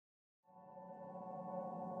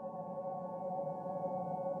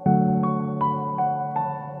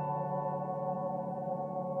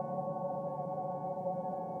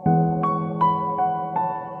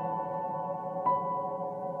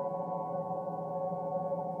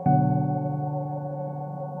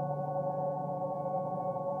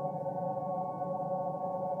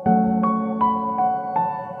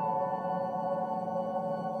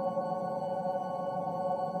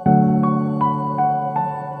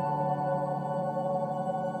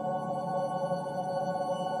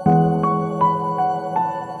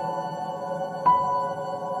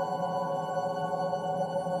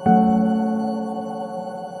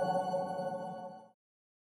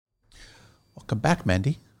Welcome back,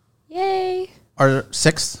 Mandy. Yay. Our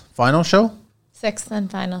sixth final show. Sixth and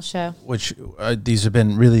final show. Which these have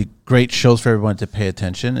been really great shows for everyone to pay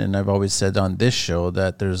attention. And I've always said on this show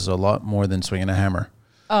that there's a lot more than swinging a hammer.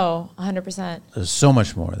 Oh, 100%. There's so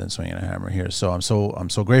much more than swinging a hammer here. So I'm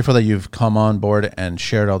so grateful that you've come on board and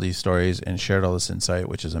shared all these stories and shared all this insight,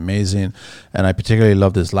 which is amazing. And I particularly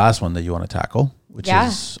love this last one that you want to tackle, which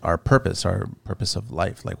is our purpose of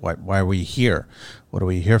life. Like, why are we here? What are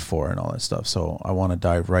we here for? And all that stuff. So I want to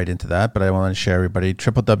dive right into that. But I want to share everybody,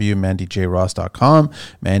 www.mandijross.com,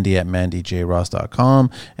 Mandy at mandyjross.com,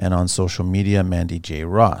 and on social media, Mandy J.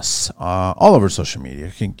 Ross. All over social media.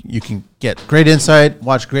 You can get great insight,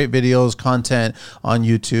 watch great videos, content on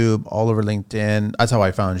YouTube, all over LinkedIn. That's how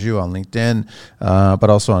I found you, on LinkedIn, but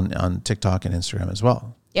also on TikTok and Instagram as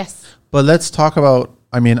well. Yes. But let's talk about,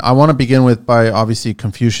 I want to begin by obviously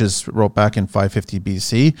Confucius wrote back in 550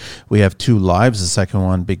 BC, we have two lives. The second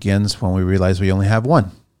one begins when we realize we only have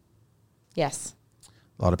one. Yes.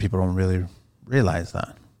 A lot of people don't really realize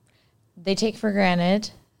that. They take for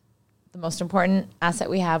granted the most important asset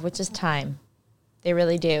we have, which is time. They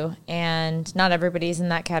really do. And not everybody's in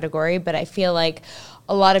that category, but I feel like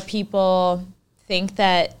a lot of people think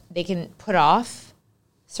that they can put off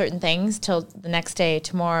certain things till the next day,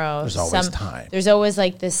 tomorrow. There's always time. There's always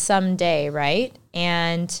like this someday, right?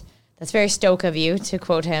 And that's very Stoic of you to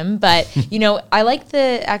quote him. But, I like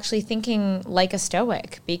the actually thinking like a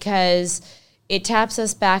Stoic, because it taps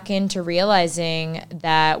us back into realizing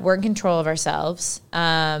that we're in control of ourselves.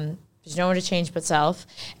 There's no one to change but self.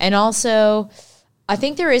 And also, I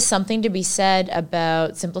think there is something to be said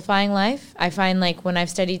about simplifying life. I find like when I've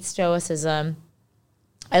studied Stoicism,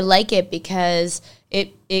 I like it because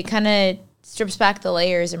it kind of strips back the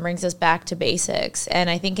layers and brings us back to basics. And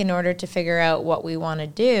I think in order to figure out what we want to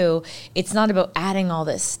do, it's not about adding all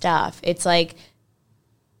this stuff. It's like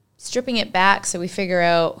stripping it back so we figure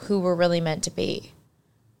out who we're really meant to be.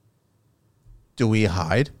 Do we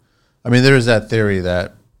hide? There's that theory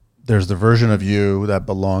that there's the version of you that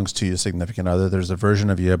belongs to your significant other. There's the version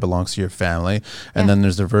of you that belongs to your family. And then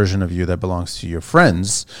there's the version of you that belongs to your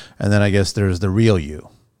friends. And then I guess there's the real you.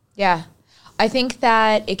 Yeah. I think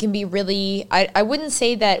that it can be really, I wouldn't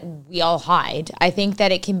say that we all hide. I think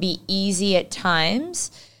that it can be easy at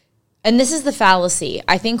times. And this is the fallacy.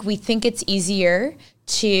 I think we think it's easier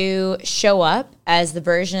to show up as the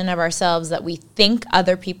version of ourselves that we think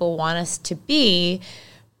other people want us to be.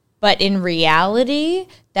 But in reality,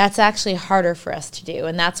 that's actually harder for us to do.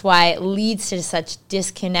 And that's why it leads to such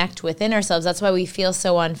disconnect within ourselves. That's why we feel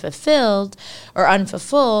so unfulfilled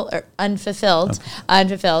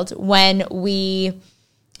when we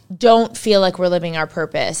don't feel like we're living our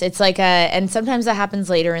purpose. It's like and sometimes that happens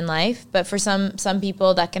later in life, but for some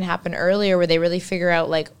people that can happen earlier, where they really figure out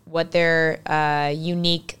like what their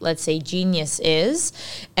unique, let's say, genius is,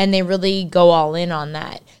 and they really go all in on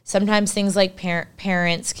that. Sometimes things like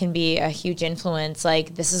parents can be a huge influence,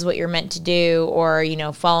 like this is what you're meant to do, or,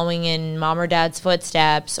 following in mom or dad's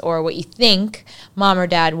footsteps, or what you think mom or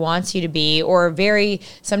dad wants you to be, or very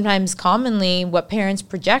sometimes commonly what parents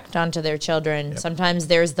project onto their children. Yep. Sometimes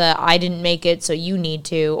there's the I didn't make it, so you need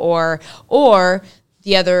to, or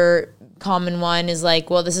the other common one is like,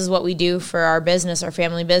 well, this is what we do for our business, our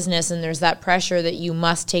family business, and there's that pressure that you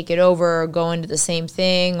must take it over or go into the same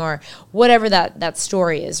thing, or whatever that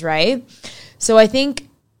story is, right? So I think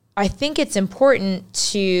it's important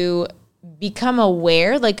to become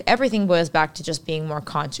aware. Like, everything boils back to just being more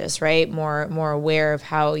conscious, right? More aware of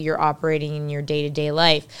how you're operating in your day-to-day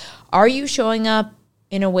life. Are you showing up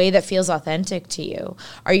in a way that feels authentic to you?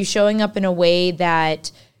 Are you showing up in a way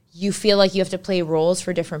that you feel like you have to play roles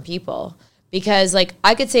for different people? Because like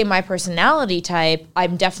I could say my personality type,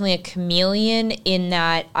 I'm definitely a chameleon in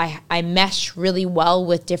that I mesh really well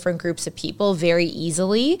with different groups of people very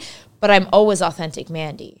easily, but I'm always authentic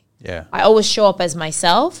Mandy. Yeah. I always show up as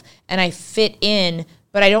myself and I fit in,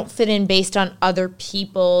 but I don't fit in based on other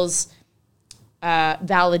people's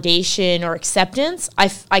validation or acceptance.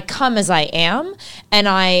 I come as I am, and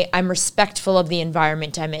I'm respectful of the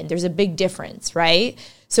environment I'm in. There's a big difference, right?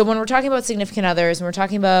 So when we're talking about significant others, and we're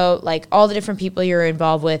talking about like all the different people you're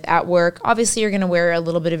involved with at work, obviously you're going to wear a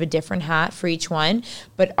little bit of a different hat for each one,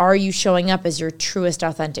 but are you showing up as your truest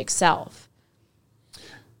authentic self?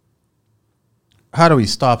 How do we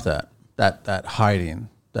stop that hiding,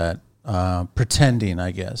 that pretending,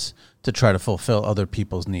 I guess, to try to fulfill other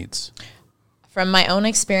people's needs? From my own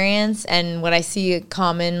experience, and what I see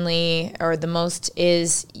commonly or the most,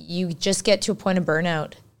 is you just get to a point of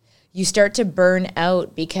burnout. You start to burn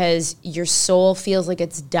out because your soul feels like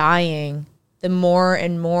it's dying the more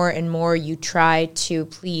and more and more you try to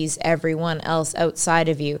please everyone else outside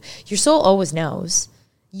of you. Your soul always knows.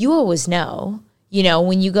 You always know. You know,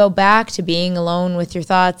 when you go back to being alone with your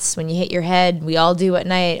thoughts, when you hit your head, we all do at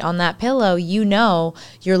night on that pillow, you know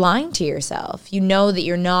you're lying to yourself. You know that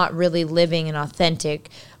you're not really living an authentic,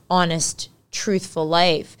 honest, truthful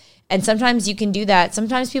life. And sometimes you can do that.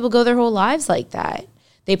 Sometimes people go their whole lives like that.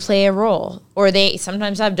 They play a role, or they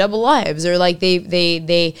sometimes have double lives, or like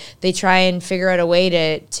they try and figure out a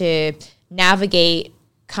way to navigate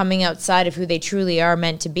coming outside of who they truly are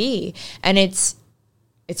meant to be. And it's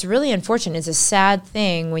really unfortunate. It's a sad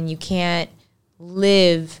thing when you can't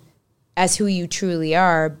live as who you truly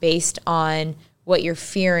are based on what you're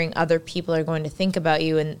fearing other people are going to think about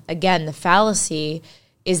you. And again, the fallacy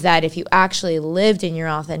is that if you actually lived in your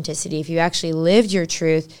authenticity, if you actually lived your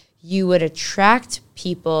truth, you would attract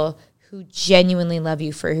people who genuinely love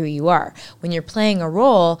you for who you are. When you're playing a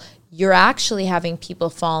role, you're actually having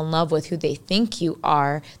people fall in love with who they think you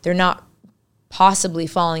are. They're not possibly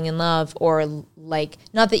falling in love, or like,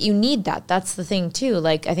 not that you need that. That's the thing too.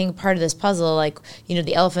 Like, I think part of this puzzle, like, you know,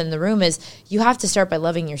 the elephant in the room is you have to start by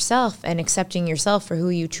loving yourself and accepting yourself for who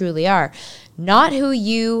you truly are, not who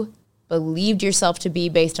you believed yourself to be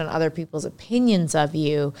based on other people's opinions of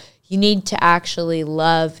you. You need to actually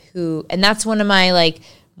love who, and that's one of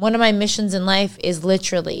my missions in life is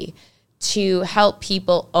literally to help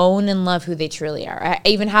people own and love who they truly are. I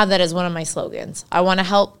even have that as one of my slogans. I want to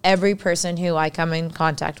help every person who I come in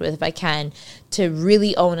contact with, if I can, to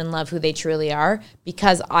really own and love who they truly are,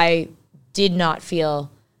 because I did not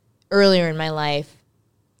feel earlier in my life,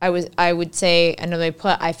 I would say, another way to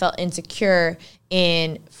put, I felt insecure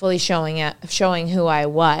in fully showing who I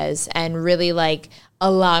was, and really like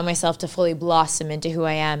allowing myself to fully blossom into who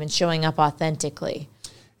I am and showing up authentically.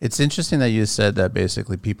 It's interesting that you said that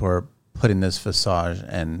basically people are putting this facade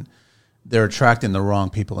and they're attracting the wrong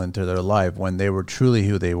people into their life. When they were truly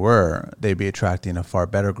who they were, they'd be attracting a far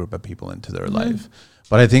better group of people into their life.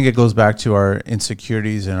 But I think it goes back to our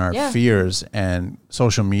insecurities and our fears, and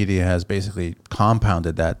social media has basically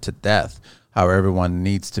compounded that to death, how everyone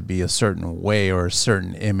needs to be a certain way or a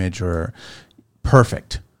certain image or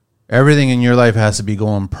perfect. Everything in your life has to be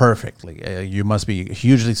going perfectly. You must be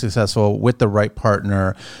hugely successful with the right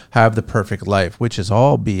partner, have the perfect life, which is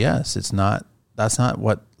all BS. That's not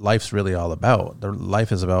what life's really all about. The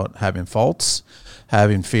life is about having faults,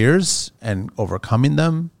 having fears, and overcoming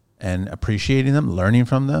them, and appreciating them, learning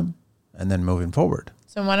from them, and then moving forward.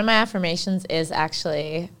 So one of my affirmations is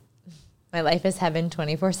actually, my life is heaven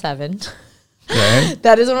 24/7. Okay.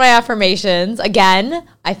 That is one of my affirmations. Again,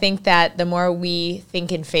 I think that the more we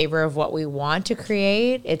think in favor of what we want to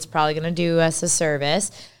create, it's probably going to do us a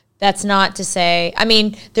service. That's not to say, I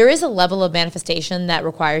mean, there is a level of manifestation that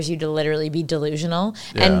requires you to literally be delusional.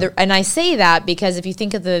 Yeah. And I say that because if you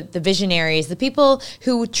think of the visionaries, the people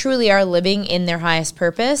who truly are living in their highest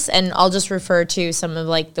purpose, and I'll just refer to some of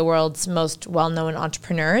like the world's most well-known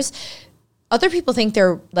entrepreneurs, other people think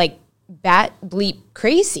they're like bat bleep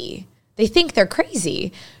crazy. They think they're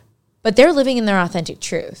crazy, but they're living in their authentic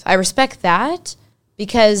truth. I respect that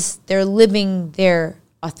because they're living their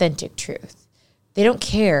authentic truth. They don't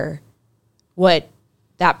care what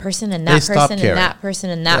that person and that person and that person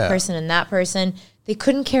and that person and that person, they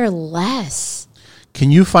couldn't care less.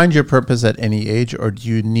 Can you find your purpose at any age, or do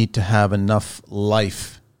you need to have enough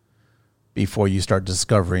life before you start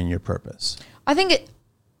discovering your purpose? I think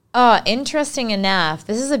interesting enough,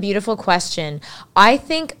 this is a beautiful question. I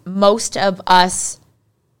think most of us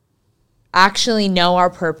actually know our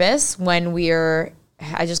purpose when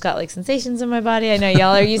I just got like sensations in my body. I know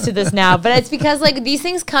y'all are used to this now, but it's because like these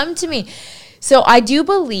things come to me. So I do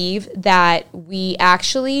believe that we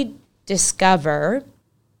actually discover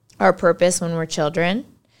our purpose when we're children.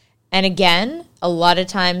 And again, a lot of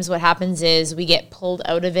times what happens is we get pulled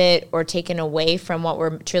out of it or taken away from what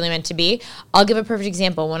we're truly meant to be. I'll give a perfect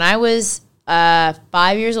example. When I was 5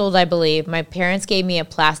 years old, I believe, my parents gave me a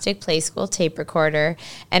plastic play school tape recorder,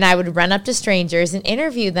 and I would run up to strangers and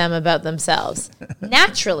interview them about themselves.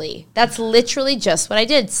 Naturally. That's literally just what I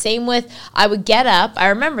did. Same with, I would get up. I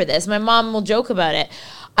remember this. My mom will joke about it.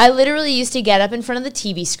 I literally used to get up in front of the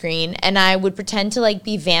TV screen and I would pretend to like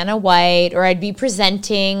be Vanna White, or I'd be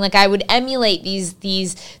presenting. Like I would emulate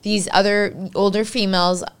these other older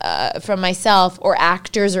females from myself, or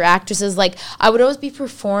actors or actresses. Like I would always be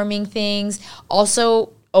performing things.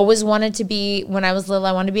 Also, always wanted to be, when I was little,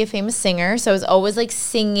 I wanted to be a famous singer. So I was always like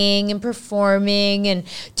singing and performing and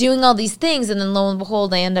doing all these things. And then lo and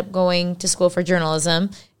behold, I end up going to school for journalism,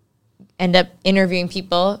 end up interviewing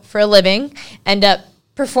people for a living, end up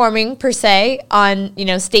performing per se on,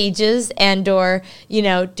 stages and or,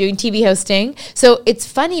 doing TV hosting. So it's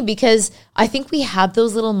funny because I think we have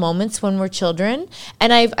those little moments when we're children.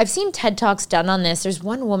 And I've seen TED Talks done on this. There's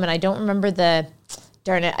one woman, I don't remember the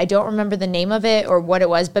name of it or what it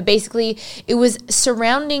was, but basically it was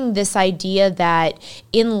surrounding this idea that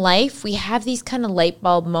in life we have these kind of light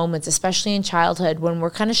bulb moments, especially in childhood, when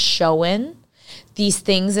we're kind of showing these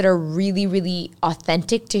things that are really, really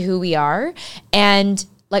authentic to who we are. And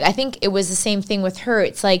like, I think it was the same thing with her.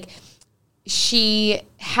 It's like she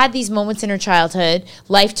had these moments in her childhood.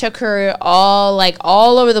 Life took her all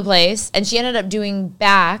over the place. And she ended up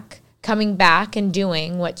coming back and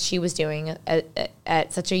doing what she was doing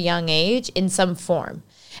at such a young age in some form.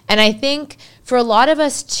 And I think for a lot of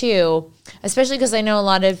us too, especially because I know a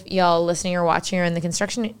lot of y'all listening or watching are in the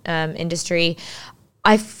construction industry,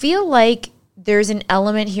 I feel like there's an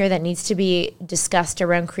element here that needs to be discussed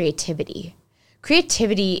around creativity.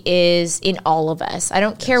 Creativity is in all of us. I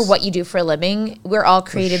don't care what you do for a living. We're all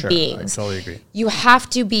creative beings. I totally agree. You have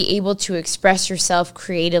to be able to express yourself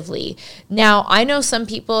creatively. Now, I know some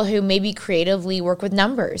people who maybe creatively work with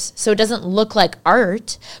numbers, so it doesn't look like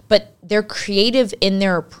art, but they're creative in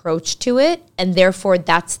their approach to it, and therefore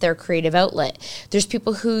that's their creative outlet. There's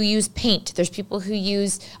people who use paint. There's people who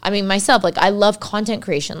use, myself, I love content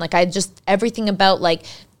creation. Everything about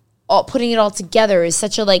putting it all together is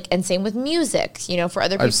such a and same with music, for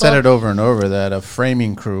other people. I've said it over and over that a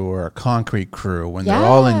framing crew or a concrete crew, when they're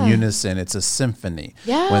all in unison, it's a symphony.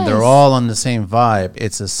 Yes. When they're all on the same vibe,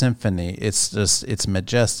 it's a symphony. It's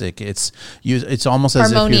majestic. It's almost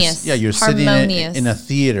harmonious. As if you're sitting in a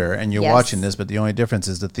theater and you're watching this, but the only difference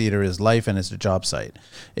is the theater is life and it's a job site.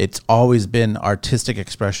 It's always been artistic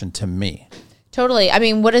expression to me. Totally.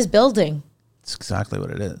 What is building? It's exactly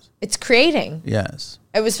what it is. It's creating. Yes.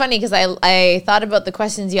 It was funny because I thought about the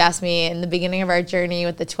questions you asked me in the beginning of our journey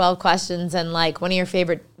with the 12 questions and one of your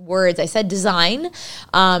favorite words. I said design.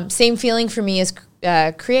 Same feeling for me as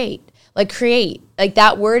create. Create.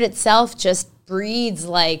 That word itself just breeds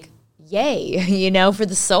yay, for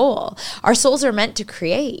the soul. Our souls are meant to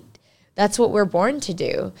create. That's what we're born to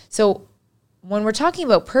do. So when we're talking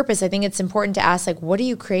about purpose, I think it's important to ask, what are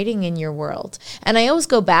you creating in your world? And I always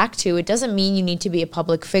go back to, it doesn't mean you need to be a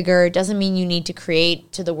public figure. It doesn't mean you need to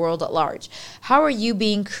create to the world at large. How are you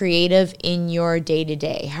being creative in your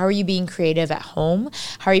day-to-day? How are you being creative at home?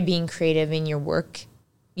 How are you being creative in your work,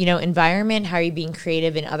 environment? How are you being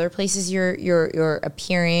creative in other places you're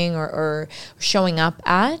appearing or showing up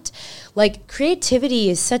at?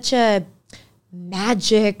 Creativity is such a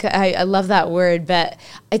magic, I love that word, but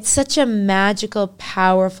it's such a magical,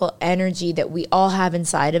 powerful energy that we all have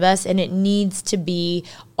inside of us, and it needs to be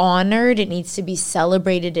honored, it needs to be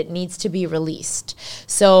celebrated, it needs to be released.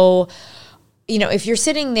 So, if you're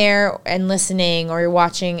sitting there and listening or you're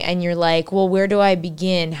watching and you're like, well, where do I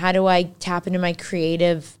begin? How do I tap into my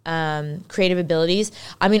creative abilities?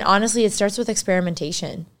 Honestly, it starts with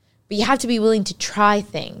experimentation, but you have to be willing to try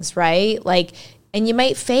things, right? And you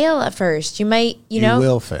might fail at first. You might, you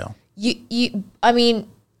will fail.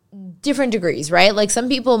 Different degrees, right? Some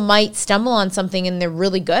people might stumble on something and they're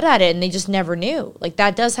really good at it and they just never knew.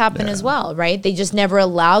 That does happen as well, right? They just never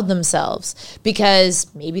allowed themselves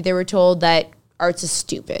because maybe they were told that arts is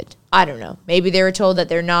stupid. I don't know. Maybe they were told that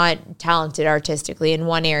they're not talented artistically in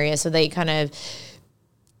one area, so they kind of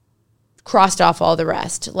crossed off all the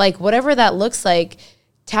rest. Whatever that looks like,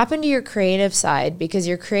 tap into your creative side, because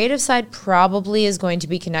your creative side probably is going to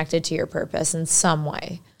be connected to your purpose in some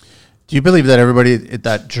way. Do you believe that everybody,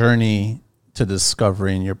 that journey to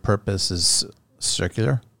discovering your purpose is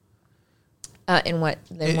circular? In what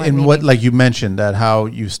like you mentioned, that how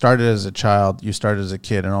you started as a child, you started as a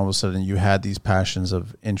kid, and all of a sudden you had these passions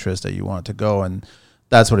of interest that you wanted to go, and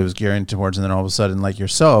that's what it was gearing towards. And then all of a sudden, like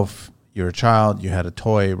yourself, you're a child, you had a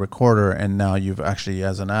toy recorder, and now you've actually,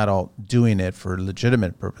 as an adult, doing it for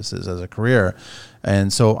legitimate purposes as a career.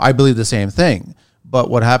 And so I believe the same thing. But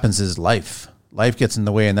what happens is life gets in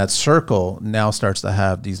the way, and that circle now starts to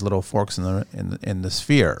have these little forks in the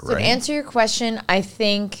sphere. So to answer your question, I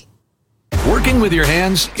think Working with your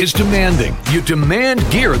hands is demanding. You demand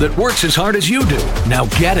gear that works as hard as you do. Now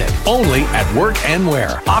get it. Only at Work and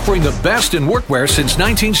Wear. Offering the best in workwear since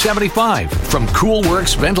 1975. From Cool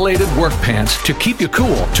Works ventilated work pants to keep you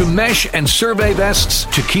cool, to mesh and survey vests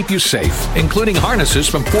to keep you safe, including harnesses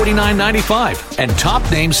from $49.95. And top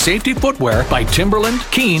name safety footwear by Timberland,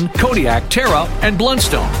 Keen, Kodiak, Terra, and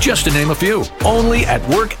Blundstone, just to name a few. Only at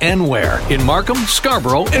Work and Wear in Markham,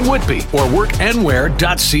 Scarborough, and Whitby, or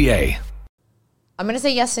workandwear.ca. I'm going to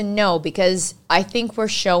say yes and no, because I think we're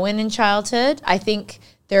shown in childhood. I think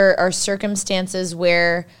there are circumstances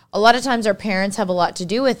where a lot of times our parents have a lot to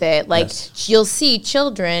do with it. Like you'll see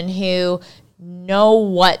children who know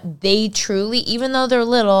what they truly, even though they're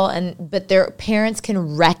little, but their parents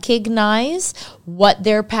can recognize what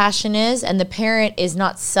their passion is, and the parent is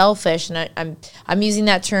not selfish. And I'm using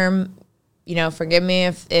that term, forgive me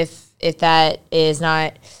if that is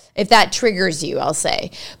not, if that triggers you, I'll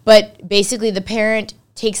say. But basically the parent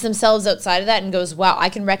takes themselves outside of that and goes, wow, I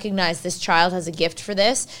can recognize this child has a gift for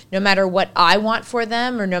this. No matter what I want for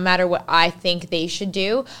them or no matter what I think they should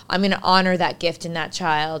do, I'm going to honor that gift in that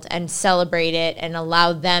child and celebrate it and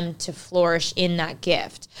allow them to flourish in that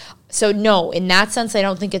gift. So no, in that sense, I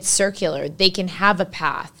don't think it's circular. They can have a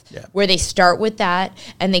path where they start with that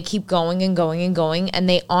and they keep going and going and going, and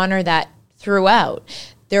they honor that throughout.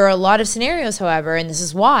 There are a lot of scenarios, however, and this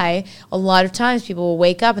is why a lot of times people will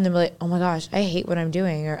wake up and they'll be like, oh my gosh, I hate what I'm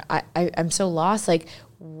doing, or I'm so lost. Like,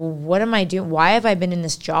 what am I doing? Why have I been in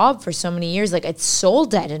this job for so many years? Like, it's soul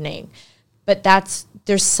deadening. But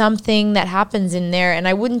there's something that happens in there. And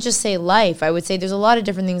I wouldn't just say life. I would say there's a lot of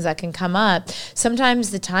different things that can come up.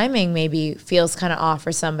 Sometimes the timing maybe feels kind of off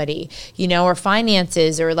for somebody, or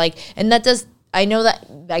finances, or and that does, I know that,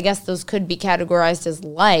 I guess those could be categorized as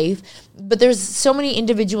life, but there's so many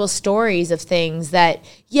individual stories of things that,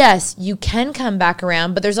 yes, you can come back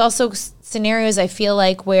around, but there's also scenarios I feel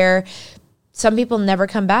like where some people never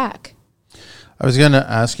come back. I was going to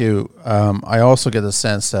ask you, I also get the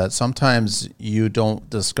sense that sometimes you don't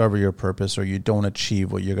discover your purpose or you don't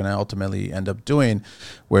achieve what you're going to ultimately end up doing,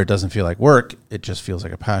 where it doesn't feel like work. It just feels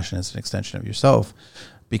like a passion. It's an extension of yourself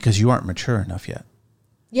because you aren't mature enough yet.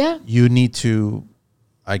 Yeah. You need to,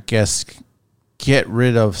 I guess, get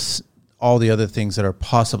rid of all the other things that are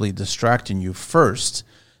possibly distracting you first.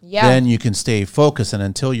 Yeah. Then you can stay focused. And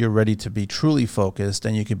until you're ready to be truly focused,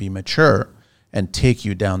 then you can be mature and take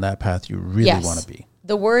you down that path you really want to be.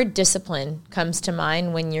 The word discipline comes to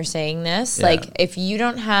mind when you're saying this. Yeah. Like, if you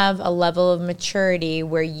don't have a level of maturity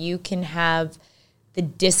where you can have the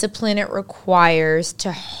discipline it requires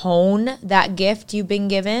to hone that gift you've been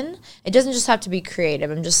given. It doesn't just have to be creative.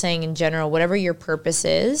 I'm just saying in general, whatever your purpose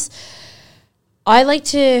is. I like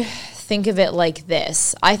to think of it like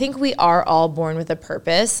this. I think we are all born with a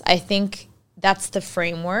purpose. I think that's the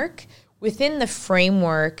framework. Within the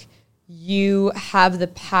framework, you have the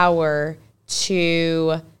power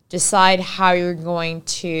to decide how you're going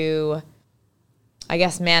to, I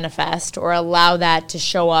guess, manifest or allow that to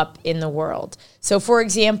show up in the world. So, for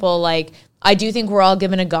example, I do think we're all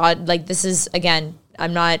given a God. This is, again,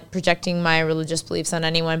 I'm not projecting my religious beliefs on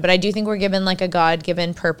anyone, but I do think we're given a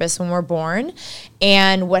God-given purpose when we're born.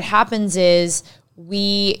 And what happens is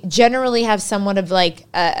we generally have somewhat of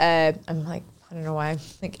I don't know why I'm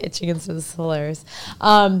itching into this. This is hilarious.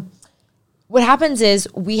 What happens is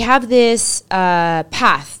we have this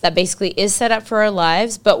path that basically is set up for our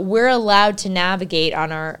lives, but we're allowed to navigate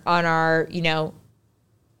on our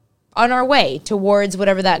way towards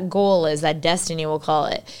whatever that goal is, that destiny we'll call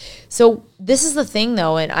it. So this is the thing,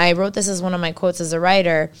 though, and I wrote this as one of my quotes as a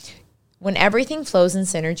writer. When everything flows in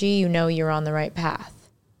synergy, you're on the right path.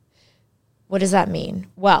 What does that mean?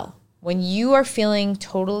 Well, when you are feeling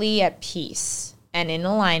totally at peace and in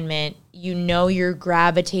alignment, you're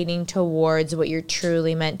gravitating towards what you're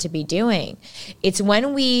truly meant to be doing. It's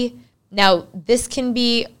when now this can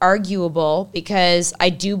be arguable because I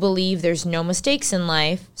do believe there's no mistakes in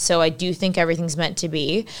life, so I do think everything's meant to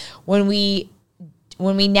be. When we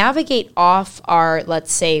navigate off our,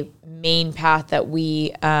 let's say, main path that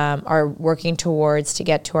we are working towards to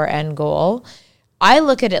get to our end goal, I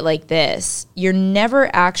look at it like this. You're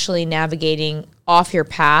never actually navigating off your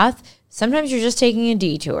path. Sometimes you're just taking a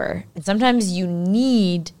detour. And sometimes you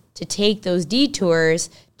need to take those detours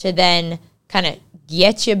to then kind of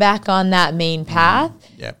get you back on that main path.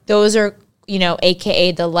 Yeah. Those are,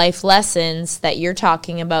 AKA the life lessons that you're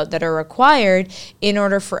talking about that are required in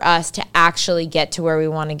order for us to actually get to where we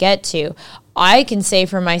want to get to. I can say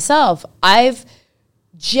for myself, I've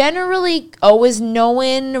generally always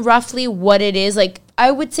known roughly what it is.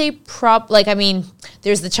 I would say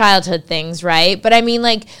there's the childhood things, right? But I mean,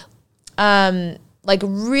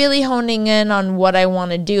 really honing in on what I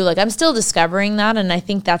want to do. I'm still discovering that, and I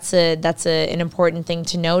think that's an important thing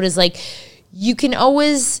to note is you can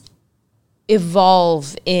always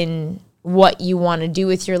evolve in what you want to do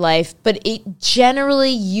with your life, but it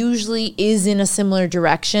generally usually is in a similar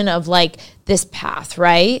direction of this path,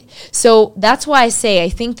 right? So that's why I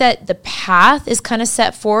think that the path is kind of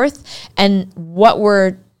set forth and what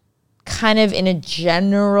we're kind of in a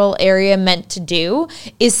general area meant to do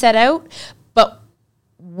is set out.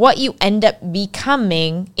 what you end up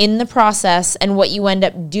becoming in the process and what you end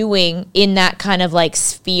up doing in that kind of like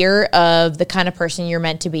sphere of the kind of person you're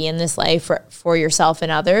meant to be in this life for yourself and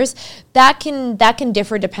others, that can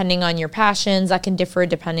differ depending on your passions, that can differ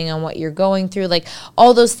depending on what you're going through, like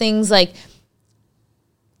all those things. Like,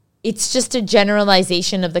 it's just a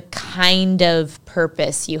generalization of the kind of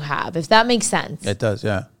purpose you have, if that makes sense. It does,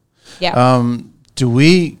 yeah. Yeah. Do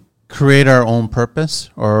we create our own purpose,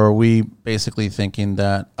 or are we basically thinking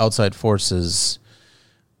that outside forces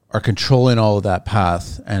are controlling all of that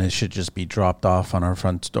path and it should just be dropped off on our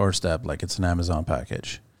front doorstep like it's an Amazon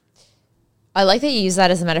package? I like that you use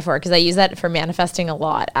that as a metaphor, because I use that for manifesting a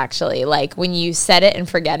lot, actually. Like when you set it and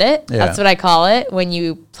forget it, that's what I call it. When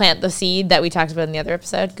you plant the seed that we talked about in the other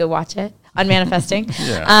episode, go watch it on manifesting.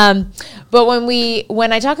 But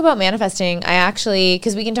when I talk about manifesting, I actually,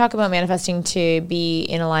 because we can talk about manifesting to be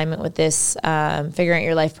in alignment with this, figuring out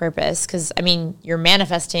your life purpose. Because I mean, you're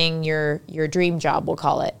manifesting your dream job, we'll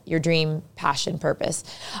call it, your dream passion purpose.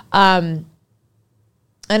 And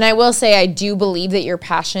I will say, I do believe that your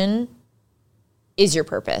passion is your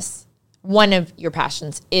purpose. One of your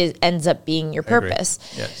passions ends up being your purpose.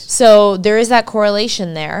 Yes. So there is that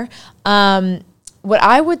correlation there. What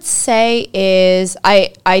I would say is,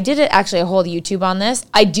 I did actually a whole YouTube on this.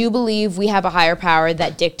 I do believe we have a higher power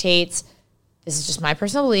that dictates. This is just my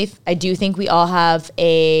personal belief. I do think we all have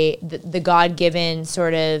the God-given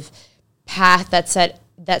sort of path that's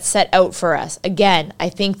set out for us. Again, I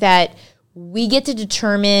think that we get to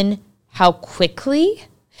determine how quickly,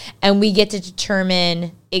 and we get to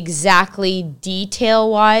determine exactly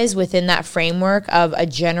detail-wise within that framework of a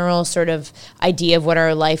general sort of idea of what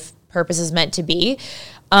our life purpose is meant to be.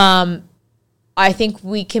 I think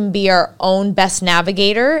we can be our own best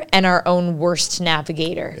navigator and our own worst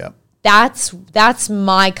navigator. Yep. That's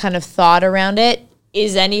my kind of thought around it.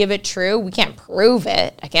 Is any of it true? We can't prove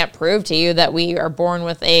it. I can't prove to you that we are born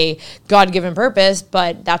with a God-given purpose,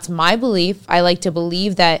 but that's my belief. I like to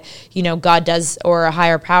believe that, God does, or a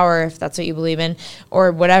higher power, if that's what you believe in,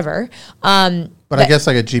 or whatever. But I guess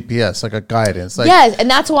like a GPS, like a guidance. Like, yes, and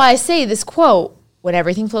that's why I say this quote, when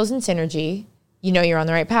everything flows in synergy, you're on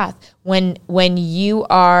the right path. When you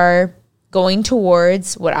are going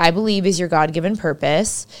towards what I believe is your God-given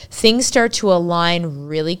purpose, things start to align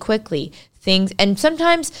really quickly. And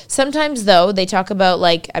sometimes though, they talk about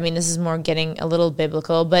this is more getting a little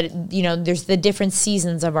biblical, but there's the different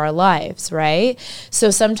seasons of our lives, right? So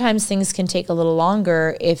sometimes things can take a little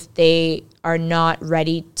longer if they are not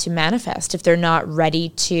ready to manifest, if they're not ready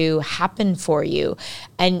to happen for you.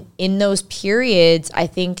 And in those periods, I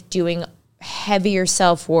think doing heavier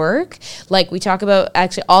self-work, like we talk about,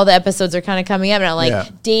 actually all the episodes are kind of coming up now,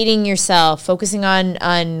 dating yourself, focusing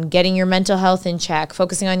on getting your mental health in check,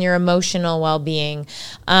 focusing on your emotional well-being,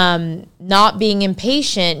 not being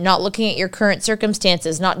impatient, not looking at your current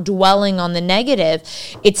circumstances, not dwelling on the negative.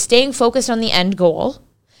 It's staying focused on the end goal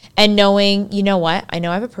and knowing, I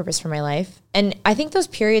know I have a purpose for my life. And I think those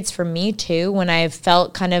periods for me too, when I've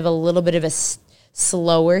felt kind of a little bit of a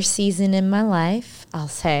slower season in my life, I'll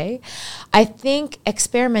say, I think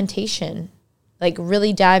experimentation, like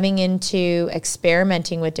really diving into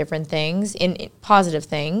experimenting with different things, in positive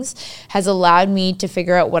things, has allowed me to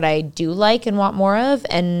figure out what I do like and want more of,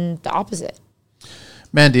 and the opposite.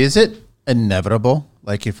 Mandy, is it inevitable?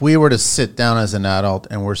 Like if we were to sit down as an adult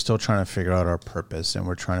and we're still trying to figure out our purpose and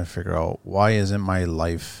we're trying to figure out why isn't my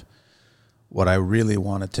life what I really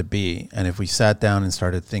want it to be, and if we sat down and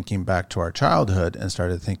started thinking back to our childhood and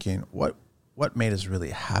started thinking what made us really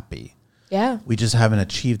happy, we just haven't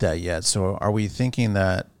achieved that yet. So are we thinking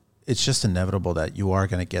that it's just inevitable that you are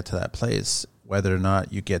going to get to that place, whether or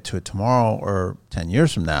not you get to it tomorrow or 10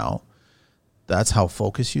 years from now? That's how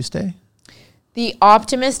focused you stay? The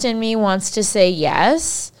optimist in me wants to say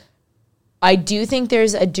yes. I do think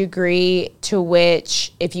there's a degree to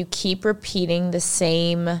which if you keep repeating the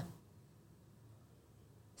same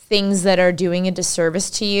things that are doing a disservice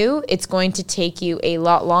to you, it's going to take you a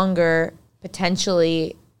lot longer.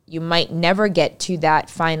 Potentially, you might never get to that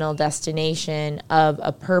final destination of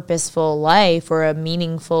a purposeful life or a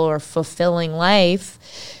meaningful or fulfilling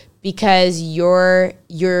life, because you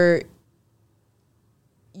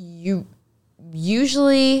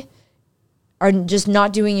usually are just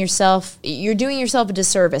not doing yourself, you're doing yourself a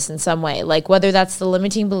disservice in some way. Like whether that's the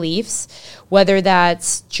limiting beliefs, whether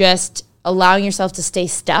that's just allowing yourself to stay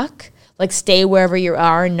stuck. like stay wherever you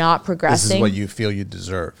are and not progressing. This is what you feel you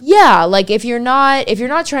deserve. Yeah, like if you're not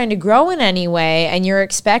trying to grow in any way and you're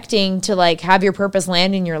expecting to like have your purpose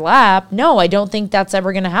land in your lap, no, I don't think that's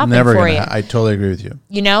ever going to happen for you. I totally agree with you.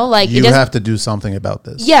 You know, like you have to do something about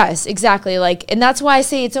this. Yes, exactly. Like, and that's why I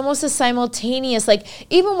say it's almost a simultaneous, like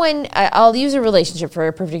even when I'll use a relationship for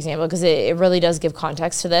a perfect example, because it really does give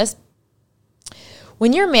context to this.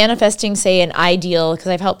 When you're manifesting, say, an ideal, because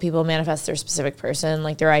I've helped people manifest their specific person,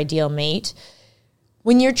 like their ideal mate.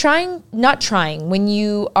 When you're when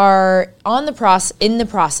you are in the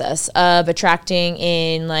process of attracting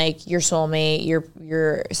in like your soulmate,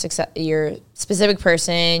 your success, your specific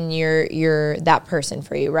person, your that person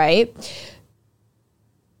for you, right?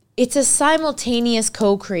 It's a simultaneous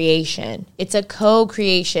co-creation. It's a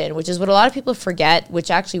co-creation, which is what a lot of people forget,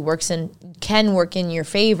 which actually can work in your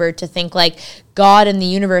favor, to think like God and the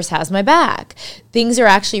universe has my back. Things are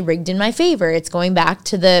actually rigged in my favor. It's going back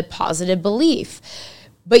to the positive belief.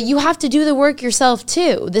 But you have to do the work yourself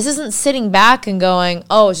too. This isn't sitting back and going,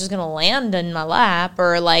 oh, it's just going to land in my lap,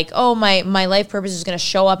 or like, oh, my life purpose is going to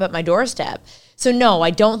show up at my doorstep. So no,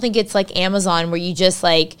 I don't think it's like Amazon where you just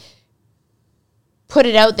like put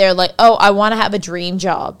it out there like, oh, I want to have a dream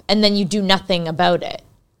job, and then you do nothing about it.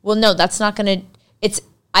 Well, no, that's not going to,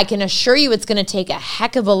 I can assure you it's going to take a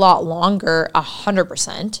heck of a lot longer,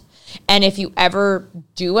 100%. And if you ever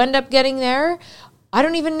do end up getting there, I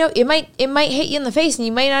don't even know, it might hit you in the face and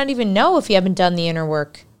you might not even know if you haven't done the inner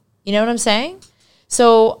work. You know what I'm saying?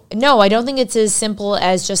 So no, I don't think it's as simple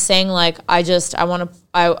as just saying like, I want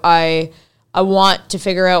to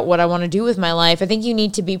figure out what I want to do with my life. I think you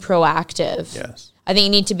need to be proactive. Yes. I think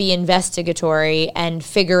you need to be investigatory and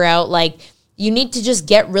figure out, like, you need to just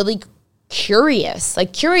get really curious.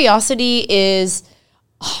 Like, curiosity is,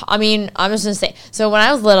 I mean, I'm just going to say, so when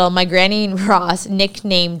I was little, my Granny Ross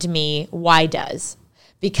nicknamed me Why Does?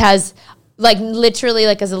 Because, like, literally,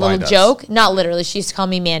 like, as a little joke, not literally, she used to call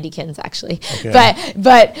me Mandykins, actually.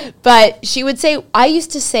 Okay. But she would say, I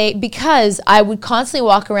used to say, because I would constantly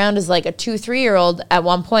walk around as like a 2-3-year-old at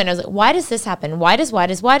one point. I was like, why does this happen? Why does?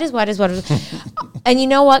 And you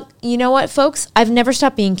know what, folks? I've never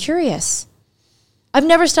stopped being curious. I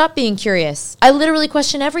literally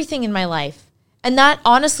question everything in my life. And that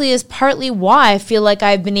honestly is partly why I feel like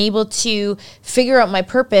I've been able to figure out my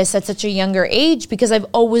purpose at such a younger age, because I've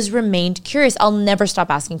always remained curious. I'll never stop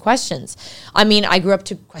asking questions. I mean, I grew up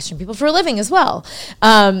to question people for a living as well.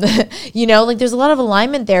 You know, like there's a lot of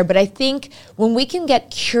alignment there. But I think when we can get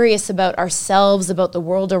curious about ourselves, about the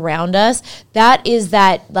world around us, that is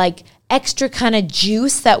that like extra kind of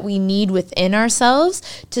juice that we need within ourselves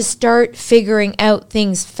to start figuring out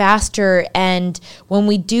things faster. And when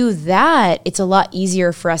we do that, it's a lot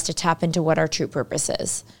easier for us to tap into what our true purpose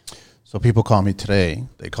is. So people call me today,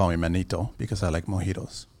 they call me Manito because I like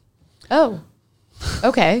mojitos. Oh,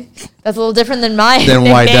 okay. That's a little different than my Then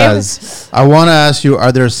nickname. Why Does? I want to ask you,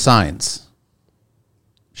 are there signs?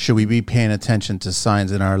 Should we be paying attention to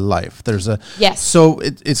signs in our life? There's a yes. So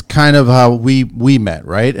it's kind of how we met,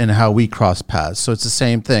 right? And how we cross paths. So it's the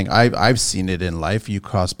same thing. I've seen it in life. You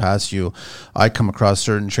cross paths. I come across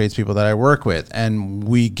certain tradespeople that I work with, and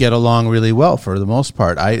we get along really well for the most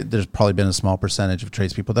part. There's probably been a small percentage of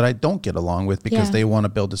tradespeople that I don't get along with because they want to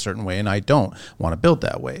build a certain way, and I don't want to build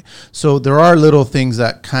that way. So there are little things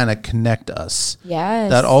that kind of connect us. Yes.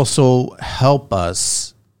 That also help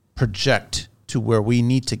us project to where we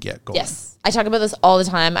need to get going. Yes. I talk about this all the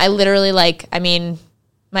time. I literally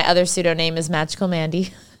my other pseudonym is Magical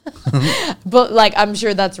Mandy. But like, I'm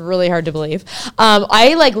sure that's really hard to believe.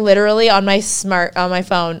 I like literally on my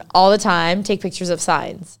phone all the time, take pictures of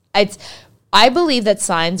signs. I believe that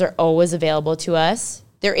signs are always available to us.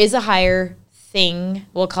 There is a higher thing,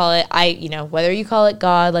 we'll call it, whether you call it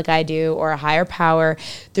God like I do, or a higher power,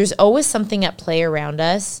 there's always something at play around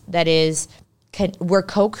us that is we're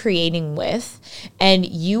co-creating with, and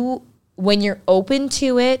when you're open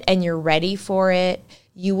to it and you're ready for it,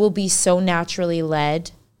 you will be so naturally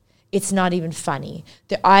led. It's not even funny.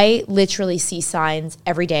 I literally see signs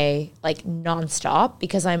every day, like nonstop,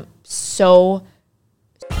 because I'm so.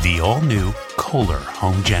 The all-new Kohler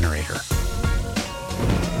home generator.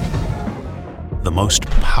 The most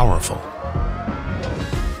powerful.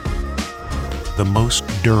 The most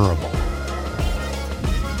durable.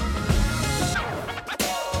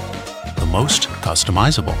 Most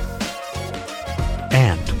customizable,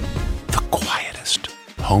 and the quietest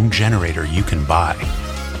home generator you can buy.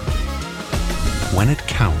 When it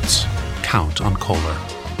counts, count on Kohler.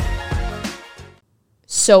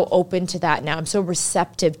 So open to that now. I'm so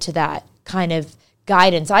receptive to that kind of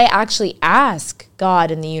guidance. I actually ask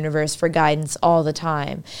God and the universe for guidance all the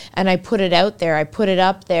time. And I put it out there. I put it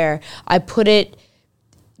up there. I put it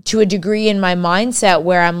to a degree in my mindset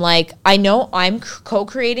where I'm like, I know I'm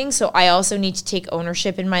co-creating, so I also need to take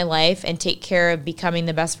ownership in my life and take care of becoming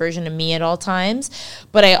the best version of me at all times.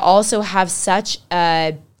 But I also have such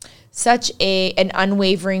an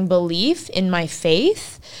unwavering belief in my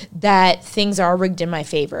faith that things are rigged in my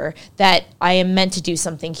favor, that I am meant to do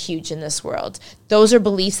something huge in this world. Those are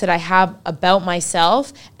beliefs that I have about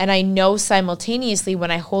myself, and I know simultaneously when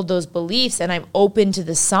I hold those beliefs and I'm open to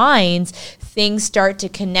the signs, things start to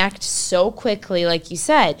connect so quickly. Like you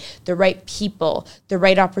said, the right people, the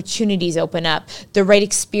right opportunities open up, the right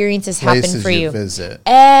experiences happen for you. Visit.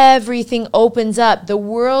 Everything opens up. The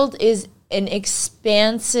world is an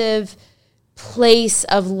expansive place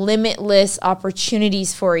of limitless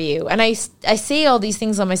opportunities for you. And I say all these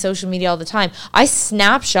things on my social media all the time. I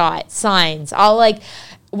snapshot signs. I'll like,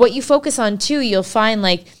 what you focus on too, you'll find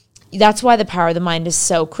like, that's why the power of the mind is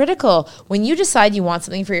so critical. When you decide you want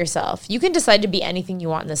something for yourself, you can decide to be anything you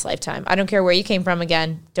want in this lifetime. I don't care where you came from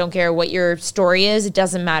again. Don't care what your story is. It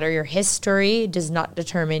doesn't matter. Your history does not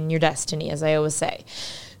determine your destiny, as I always say.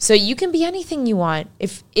 So you can be anything you want.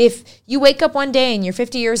 If you wake up one day and you're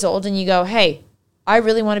 50 years old and you go, hey, I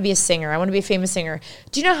really want to be a singer. I want to be a famous singer.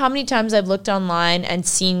 Do you know how many times I've looked online and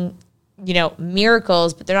seen,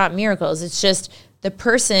 miracles, but they're not miracles. It's just the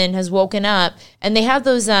person has woken up and they have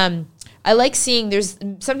those, I like seeing, there's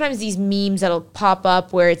sometimes these memes that'll pop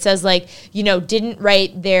up where it says like, didn't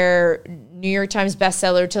write their New York Times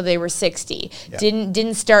bestseller till they were 60. Yeah.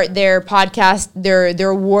 Didn't start their podcast, their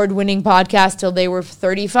award-winning podcast till they were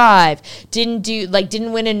 35.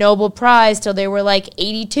 Didn't win a Nobel Prize till they were like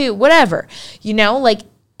 82. Whatever. Like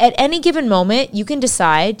at any given moment, you can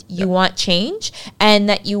decide you want change and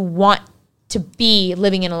that you want to be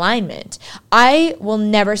living in alignment. I will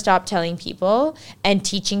never stop telling people and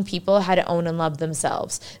teaching people how to own and love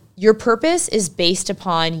themselves. Your purpose is based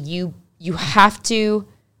upon you. You have to,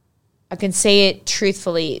 I can say it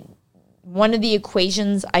truthfully. One of the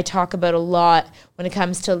equations I talk about a lot when it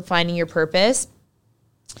comes to finding your purpose,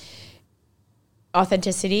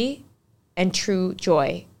 authenticity and true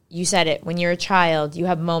joy. You said it. When you're a child, you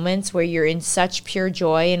have moments where you're in such pure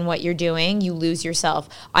joy in what you're doing, you lose yourself.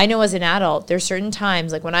 I know as an adult, there's certain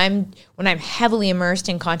times, like when I'm heavily immersed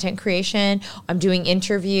in content creation, I'm doing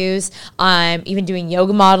interviews, I'm even doing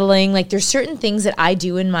yoga modeling. Like there's certain things that I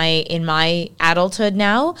do in my adulthood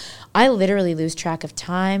now. I literally lose track of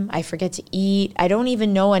time. I forget to eat. I don't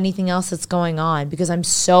even know anything else that's going on because I'm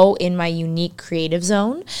so in my unique creative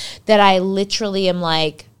zone that I literally am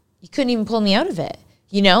like, you couldn't even pull me out of it.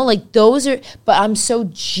 Like those are, but I'm so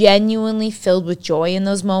genuinely filled with joy in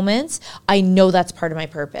those moments. I know that's part of my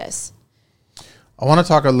purpose. I want to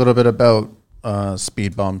talk a little bit about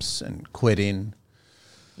speed bumps and quitting.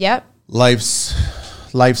 Yep. Life's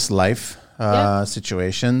life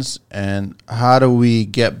situations, and how do we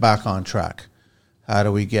get back on track? How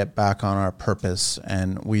do we get back on our purpose?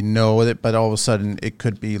 And we know that, but all of a sudden it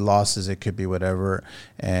could be losses, it could be whatever,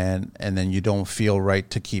 and then you don't feel right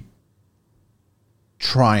to keep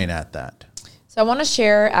trying at that. So I want to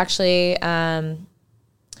share actually I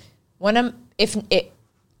would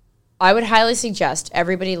highly suggest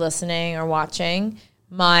everybody listening or watching,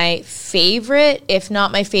 my favorite, if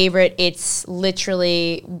not my favorite, it's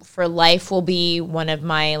literally for life will be one of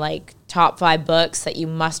my like top 5 books that you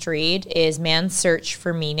must read is Man's Search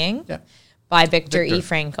for Meaning by Viktor E.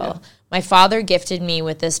 Frankl. Yeah. My father gifted me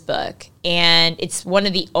with this book, and it's one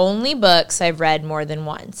of the only books I've read more than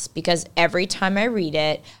once because every time I read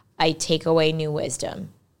it, I take away new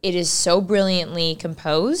wisdom. It is so brilliantly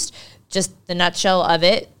composed, just the nutshell of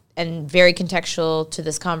it, and very contextual to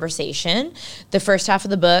this conversation. The first half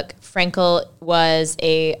of the book, Frankl was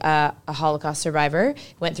a Holocaust survivor,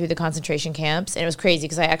 went through the concentration camps, and it was crazy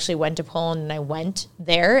because I actually went to Poland and I went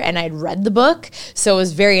there and I'd read the book, so it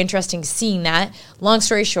was very interesting seeing that. Long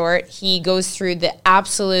story short, he goes through the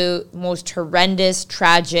absolute most horrendous,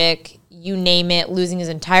 tragic, you name it, losing his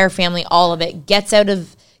entire family, all of it, gets out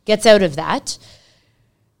of that.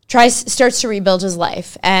 Starts to rebuild his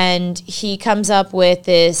life, and he comes up with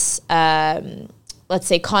this, let's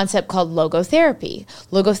say, concept called logotherapy.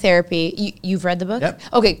 Logotherapy, you've read the book? Yep.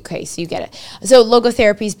 Okay, so you get it. So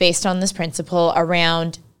logotherapy is based on this principle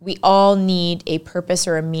around we all need a purpose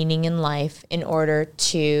or a meaning in life in order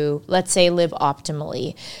to, let's say, live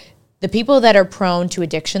optimally. The people that are prone to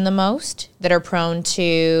addiction the most, that are prone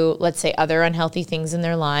to, let's say, other unhealthy things in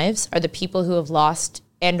their lives, are the people who have lost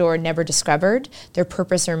and or never discovered their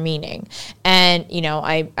purpose or meaning. And,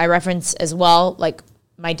 I reference as well, like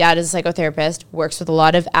my dad is a psychotherapist, works with a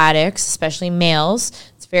lot of addicts, especially males.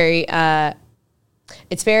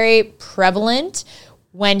 It's very prevalent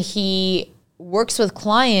when he works with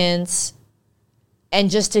clients and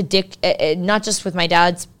just not just with my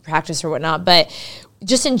dad's practice or whatnot, but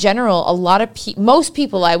just in general, most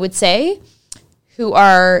people, I would say, who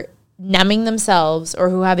are numbing themselves or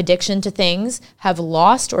who have addiction to things have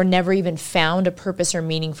lost or never even found a purpose or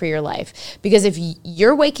meaning for your life. Because if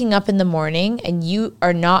you're waking up in the morning and you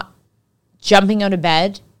are not jumping out of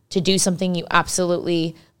bed to do something you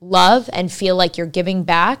absolutely love and feel like you're giving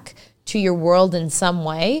back to your world in some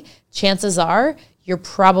way, chances are you're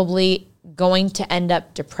probably going to end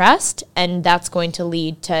up depressed, and that's going to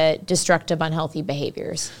lead to destructive, unhealthy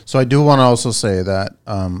behaviors. So I do want to also say that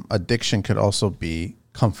addiction could also be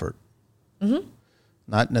comfort. Mm-hmm.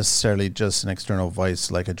 Not necessarily just an external vice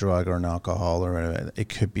like a drug or an alcohol or whatever. It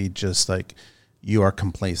could be just like you are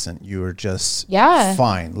complacent. You are just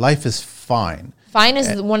fine. Life is fine. Fine is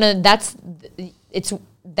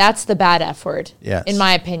that's the bad F word. Yes. In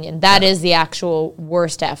my opinion. That is the actual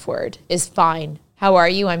worst F word, is fine. How are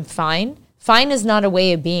you? I'm fine. Fine is not a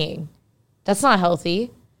way of being. That's not healthy.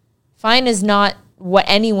 Fine is not what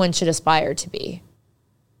anyone should aspire to be.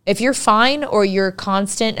 If you're fine or you're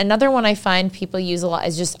constant, another one I find people use a lot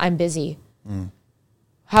is just, I'm busy.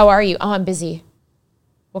 How are you? Oh, I'm busy.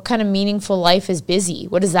 What kind of meaningful life is busy?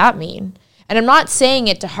 What does that mean? And I'm not saying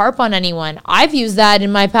it to harp on anyone. I've used that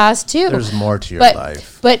in my past too. There's more to your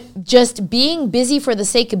life. But just being busy for the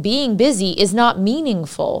sake of being busy is not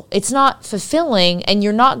meaningful. It's not fulfilling, and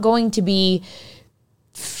you're not going to be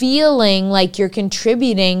feeling like you're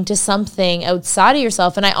contributing to something outside of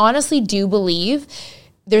yourself. And I honestly do believe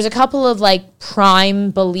there's a couple of like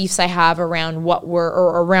prime beliefs I have around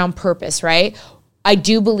around purpose, right? I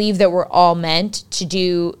do believe that we're all meant to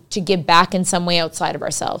give back in some way outside of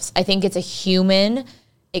ourselves. I think it's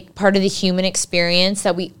part of the human experience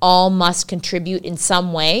that we all must contribute in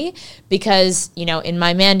some way, because, in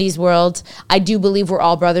my Mandy's world, I do believe we're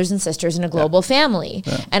all brothers and sisters in a global family.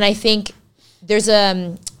 Yeah. And I think there's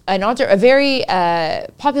a very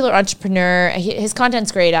popular entrepreneur. His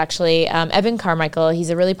content's great, actually. Evan Carmichael.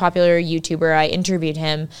 He's a really popular YouTuber. I interviewed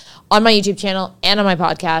him on my YouTube channel and on my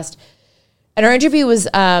podcast. And our interview was,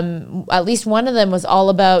 at least one of them was all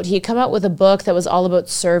about, he had come out with a book that was all about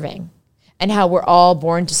serving and how we're all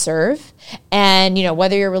born to serve. And,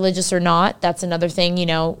 whether you're religious or not, that's another thing.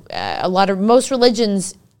 Most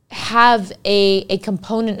religions have a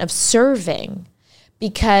component of serving,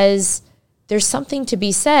 because there's something to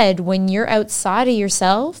be said when you're outside of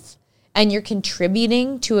yourself and you're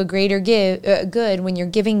contributing to a greater good, when you're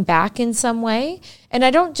giving back in some way. And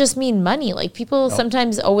I don't just mean money. Like, people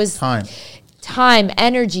sometimes always... Time,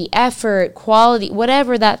 energy, effort, quality,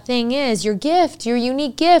 whatever that thing is, your gift, your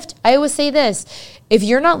unique gift. I always say this: if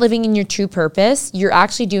you're not living in your true purpose, you're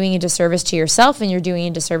actually doing a disservice to yourself, and you're doing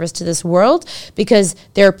a disservice to this world, because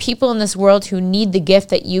there are people in this world who need the gift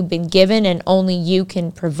that you've been given and only you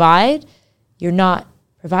can provide. You're not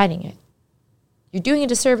providing it. You're doing a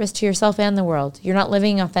disservice to yourself and the world. You're not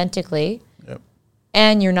living authentically,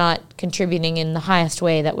 and you're not contributing in the highest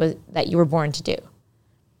way that you were born to do.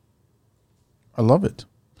 I love it.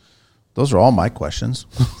 Those are all my questions.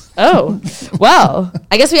 Oh, well,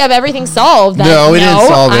 I guess we have everything solved. No, we didn't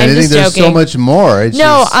solve anything. There's so much more.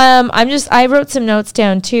 I wrote some notes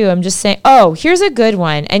down too. I'm just saying, here's a good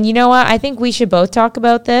one. And you know what? I think we should both talk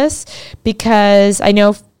about this, because I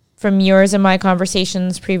know from yours and my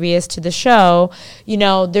conversations previous to the show,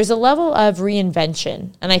 there's a level of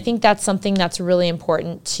reinvention. And I think that's something that's really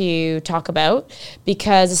important to talk about,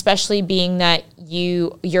 because especially being that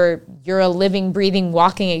you're a living, breathing,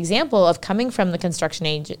 walking example of coming from the construction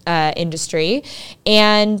industry,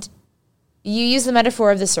 and you use the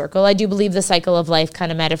metaphor of the circle. I do believe the cycle of life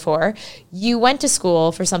kind of metaphor. You went to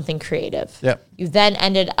school for something creative. Yep. You then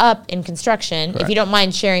ended up in construction. Correct. If you don't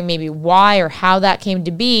mind sharing maybe why or how that came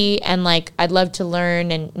to be, and I'd love to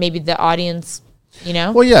learn, and maybe the audience,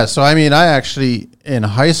 Well, yeah. So, I actually in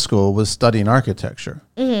high school was studying architecture.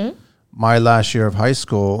 Mm-hmm. My last year of high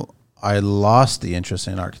school, I lost the interest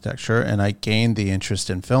in architecture and I gained the interest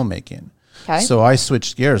in filmmaking. Okay. So I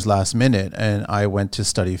switched gears last minute and I went to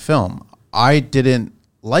study film. I didn't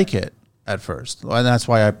like it at first, and that's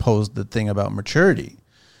why I posed the thing about maturity.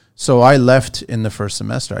 So I left in the first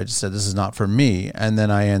semester. I just said, this is not for me. And then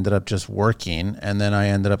I ended up just working, and then I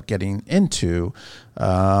ended up getting into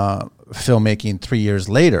filmmaking 3 years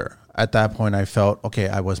later. At that point, I felt, okay,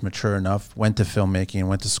 I was mature enough, went to filmmaking,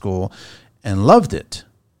 went to school, and loved it.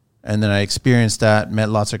 And then I experienced that, met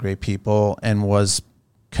lots of great people, and was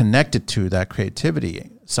connected to that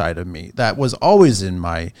creativity. side of me that was always in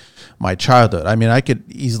my childhood. I mean, I could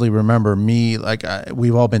easily remember me, like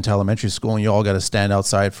we've all been to elementary school and you all got to stand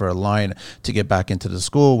outside for a line to get back into the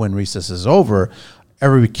school when recess is over.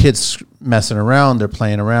 Every kid's messing around, they're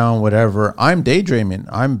playing around, whatever. I'm daydreaming.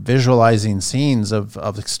 I'm visualizing scenes of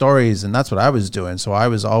stories, and that's what I was doing. So I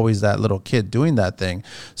was always that little kid doing that thing.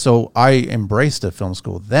 So I embraced a film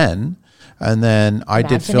school then. And then I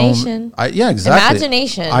did film. Yeah, exactly.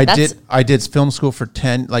 Imagination. I did film school for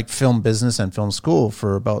film business and film school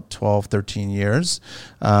for about 12, 13 years.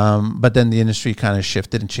 But then the industry kind of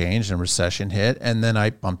shifted and changed and recession hit. And then I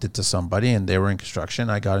bumped into somebody and they were in construction.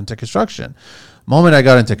 I got into construction. Moment I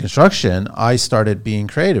got into construction, I started being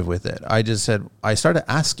creative with it. I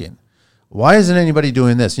started asking, why isn't anybody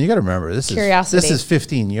doing this? And you got to remember, this is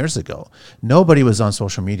 15 years ago. Nobody was on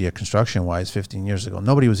social media construction-wise 15 years ago.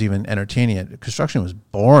 Nobody was even entertaining it. Construction was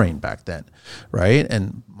boring back then, right?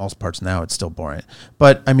 And most parts now it's still boring.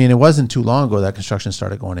 But, I mean, it wasn't too long ago that construction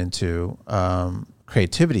started going into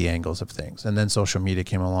creativity angles of things. And then social media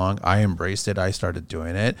came along. I embraced it. I started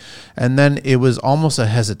doing it. And then it was almost a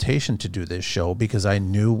hesitation to do this show because I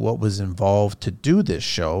knew what was involved to do this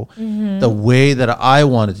show the way that I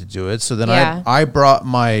wanted to do it. So then I brought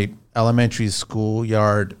my elementary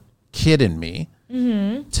schoolyard kid in me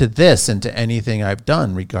to this and to anything I've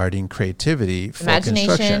done regarding creativity for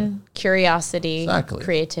construction. Curiosity,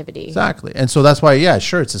 creativity. Exactly. And so that's why, yeah,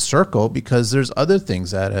 sure, it's a circle because there's other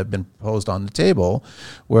things that have been posed on the table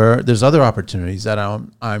where there's other opportunities that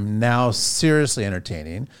I'm now seriously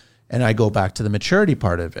entertaining. And I go back to the maturity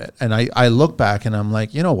part of it. And I look back and I'm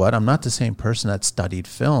like, you know what? I'm not the same person that studied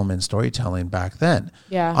film and storytelling back then.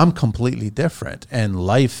 Yeah. I'm completely different. And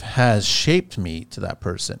life has shaped me to that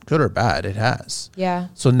person, good or bad, it has. Yeah.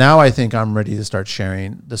 So now I think I'm ready to start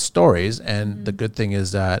sharing the stories. And the good thing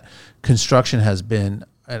is that construction has been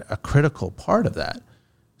a critical part of that.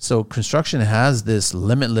 So construction has this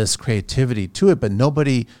limitless creativity to it, but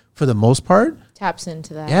nobody, for the most part, taps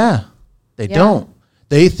into that. Yeah, they don't.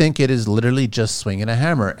 They think it is literally just swinging a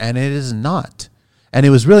hammer, and it is not. And it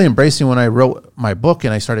was really embracing when I wrote my book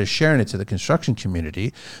and I started sharing it to the construction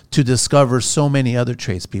community to discover so many other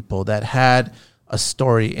tradespeople that had a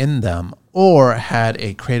story in them or had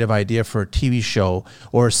a creative idea for a TV show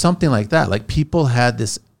or something like that. Like people had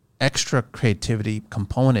this extra creativity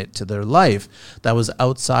component to their life that was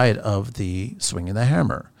outside of the swinging the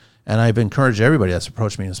hammer. And I've encouraged everybody that's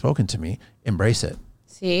approached me and spoken to me, embrace it.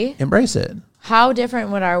 See? Embrace it. How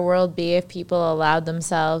different would our world be if people allowed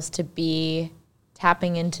themselves to be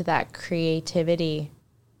tapping into that creativity?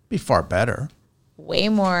 Be far better. Way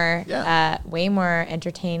more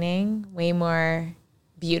entertaining, way more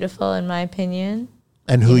beautiful, in my opinion.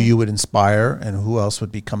 And who you would inspire and who else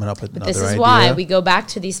would be coming up with another idea. This is why we go back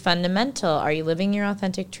to these fundamental. Are you living your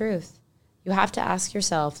authentic truth? You have to ask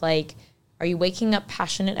yourself, like, are you waking up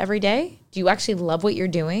passionate every day? Do you actually love what you're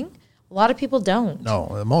doing? A lot of people don't.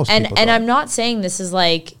 No, most people don't. And I'm not saying this is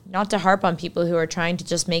like, not to harp on people who are trying to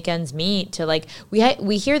just make ends meet, to like,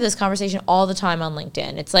 we hear this conversation all the time on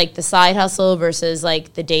LinkedIn. It's like the side hustle versus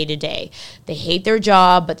like the day-to-day. They hate their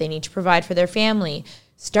job, but they need to provide for their family.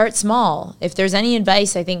 Start small. If there's any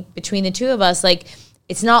advice, I think between the two of us, like,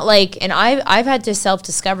 it's not like, and I've had to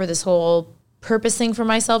self-discover this whole purpose thing for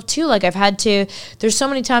myself too. Like there's so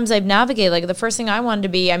many times I've navigated, like the first thing I wanted to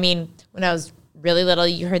be, I mean, when I was really little,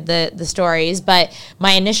 you heard the stories, but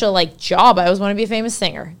my initial like job, I always wanted to be a famous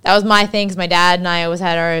singer. That was my thing, 'cause my dad and I always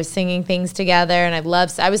had our singing things together, and I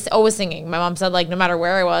was always singing. My mom said, like, no matter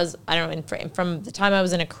where I was, I don't know, from the time I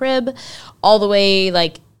was in a crib all the way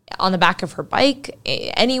like on the back of her bike,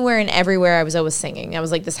 anywhere and everywhere, I was always singing. I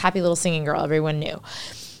was like this happy little singing girl everyone knew.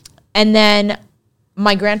 And then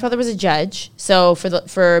my grandfather was a judge, so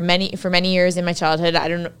for many years in my childhood,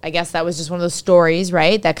 I guess that was just one of those stories,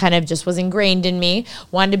 right? That kind of just was ingrained in me.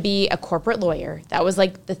 Wanted to be a corporate lawyer. That was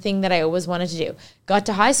like the thing that I always wanted to do. Got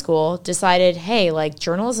to high school, decided, hey, like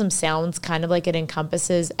journalism sounds kind of like it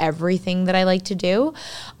encompasses everything that I like to do,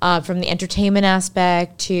 from the entertainment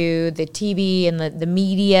aspect to the TV and the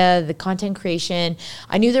media, the content creation.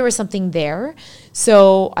 I knew there was something there,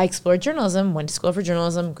 so I explored journalism. Went to school for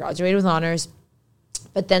journalism, graduated with honors.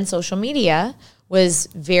 But then social media was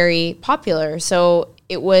very popular. So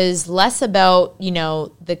it was less about, you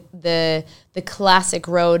know, the classic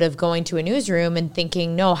road of going to a newsroom and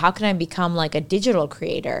thinking, no, how can I become like a digital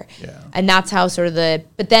creator? Yeah. And that's how sort of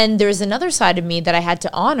but then there's another side of me that I had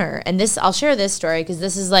to honor. And I'll share this story because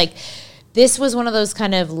this was one of those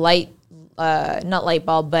kind of not light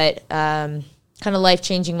bulb, but kind of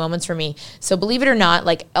life-changing moments for me. So believe it or not,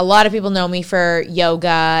 like a lot of people know me for yoga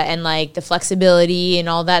and like the flexibility and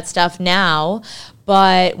all that stuff now,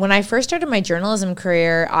 But when I first started my journalism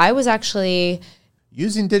career, I was actually...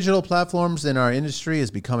 Using digital platforms in our industry is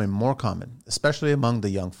becoming more common, especially among the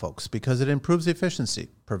young folks, because it improves efficiency,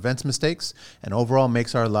 prevents mistakes, and overall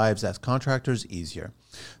makes our lives as contractors easier.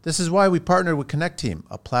 This is why we partnered with Connect Team,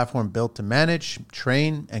 a platform built to manage,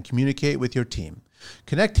 train, and communicate with your team.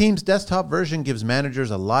 Connect Team's desktop version gives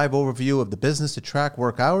managers a live overview of the business to track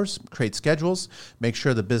work hours, create schedules, make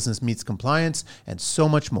sure the business meets compliance, and so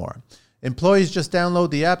much more. Employees just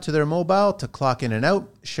download the app to their mobile to clock in and out,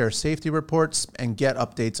 share safety reports, and get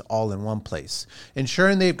updates all in one place,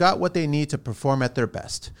 ensuring they've got what they need to perform at their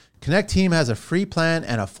best. Connect Team has a free plan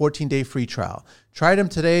and a 14-day free trial. Try them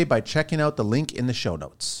today by checking out the link in the show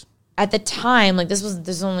notes. At the time, like this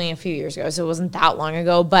was only a few years ago, so it wasn't that long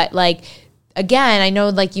ago, but like, again, I know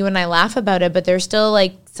like you and I laugh about it, but there's still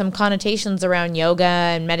like some connotations around yoga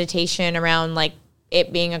and meditation around like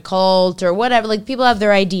it being a cult or whatever. Like people have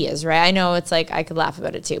their ideas, right? I know it's like I could laugh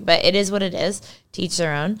about it too, but it is what it is. To each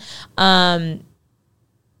their own.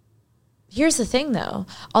 Here's the thing though.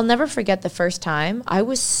 I'll never forget the first time. I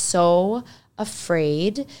was so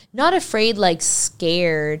afraid, not afraid, like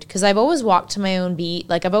scared, because I've always walked to my own beat.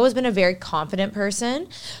 Like I've always been a very confident person,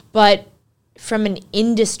 but from an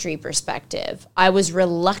industry perspective, I was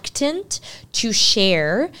reluctant to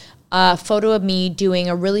share a photo of me doing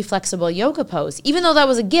a really flexible yoga pose, even though that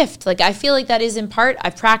was a gift. Like I feel like that is in part,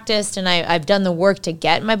 I've practiced and I've done the work to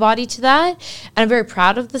get my body to that. And I'm very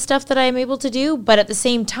proud of the stuff that I am able to do. But at the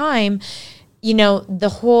same time, you know, the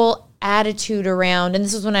whole attitude around, and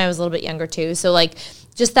this was when I was a little bit younger too. So like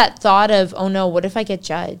just that thought of, oh no, what if I get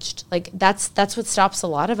judged? Like that's what stops a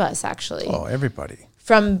lot of us actually. Oh, everybody.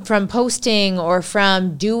 From posting or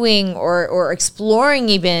from doing or exploring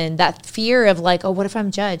even that fear of like, oh, what if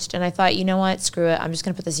I'm judged? And I thought, you know what, screw it. I'm just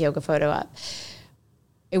going to put this yoga photo up.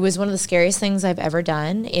 It was one of the scariest things I've ever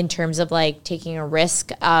done in terms of like taking a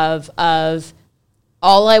risk of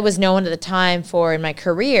all I was known at the time for in my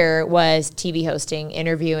career was TV hosting,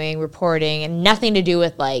 interviewing, reporting, and nothing to do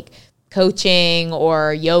with like coaching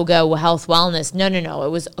or yoga, health, wellness. No. It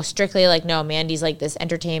was strictly like, no, Mandy's like this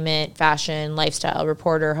entertainment, fashion, lifestyle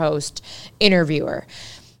reporter, host, interviewer.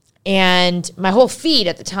 And my whole feed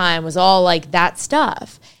at the time was all like that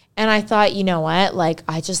stuff. And I thought, you know what? Like,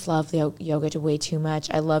 I just love yoga way too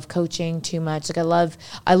much. I love coaching too much. Like,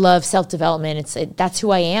 I love self-development. That's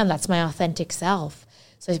who I am. That's my authentic self.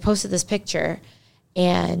 So I posted this picture,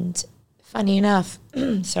 and funny enough,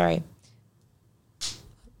 sorry.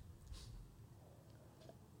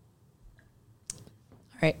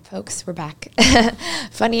 All right, folks, we're back.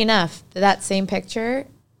 Funny enough, that same picture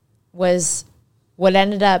was what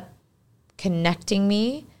ended up connecting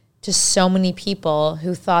me to so many people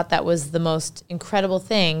who thought that was the most incredible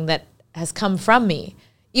thing that has come from me,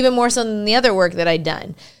 even more so than the other work that I'd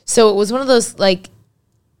done. So it was one of those, like,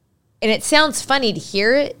 and it sounds funny to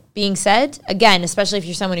hear it being said, again, especially if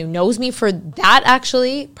you're someone who knows me for that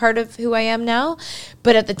actually part of who I am now.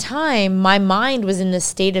 But at the time, my mind was in this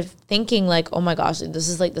state of thinking like, oh my gosh, this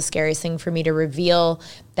is like the scariest thing for me to reveal.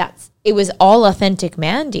 That it was all authentic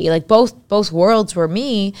Mandy. Like both worlds were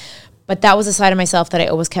me, but that was a side of myself that I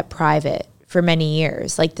always kept private for many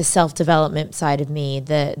years. Like the self-development side of me,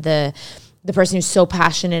 the person who's so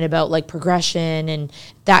passionate about like progression and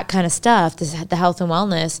that kind of stuff, the health and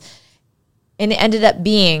wellness. And it ended up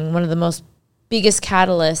being one of the most biggest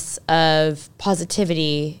catalysts of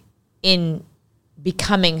positivity in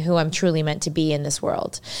becoming who I'm truly meant to be in this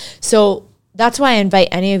world. So that's why I invite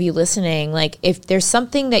any of you listening, like if there's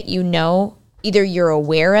something that you know, either you're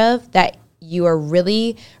aware of that you are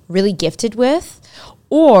really, really gifted with,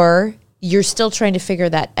 or you're still trying to figure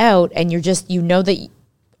that out and you're just, you know that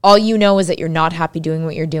all you know is that you're not happy doing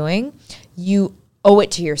what you're doing, you owe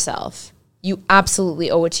it to yourself. You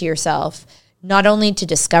absolutely owe it to yourself. Not only to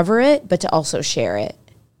discover it, but to also share it.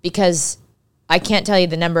 Because I can't tell you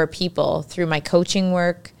the number of people through my coaching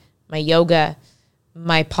work, my yoga,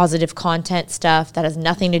 my positive content stuff that has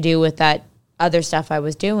nothing to do with that other stuff I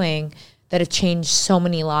was doing that have changed so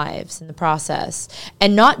many lives in the process.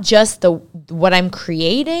 And not just what I'm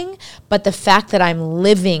creating, but the fact that I'm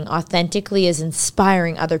living authentically is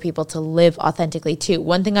inspiring other people to live authentically too.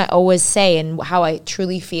 One thing I always say and how I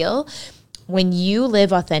truly feel, when you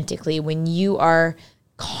live authentically, when you are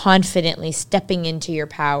confidently stepping into your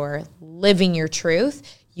power, living your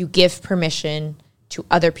truth, you give permission to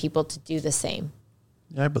other people to do the same.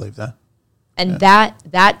 Yeah, I believe that. And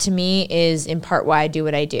that to me is in part why I do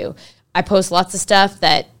what I do. I post lots of stuff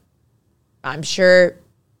that I'm sure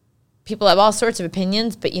people have all sorts of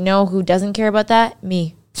opinions, but you know who doesn't care about that?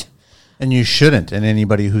 Me. And you shouldn't. And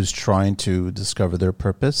anybody who's trying to discover their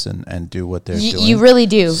purpose and do what they're doing. You really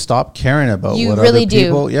do. Stop caring about you what really other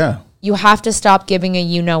people. Do. Yeah. You have to stop giving a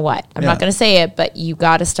you know what. I'm not going to say it, but you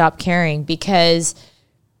got to stop caring, because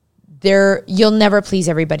you'll never please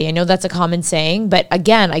everybody. I know that's a common saying, but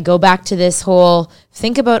again, I go back to this whole,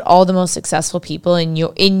 think about all the most successful people in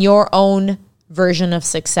your own version of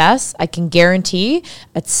success. I can guarantee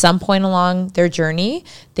at some point along their journey,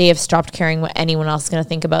 they have stopped caring what anyone else is going to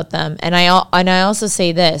think about them. And I also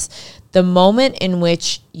say this, the moment in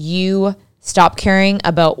which you stop caring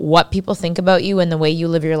about what people think about you and the way you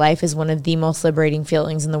live your life is one of the most liberating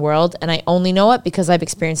feelings in the world. And I only know it because I've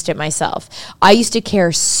experienced it myself. I used to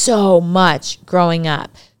care so much growing up,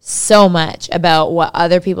 so much about what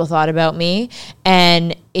other people thought about me.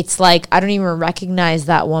 And it's like, I don't even recognize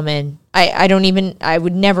that woman. I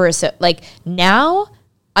would never, like now,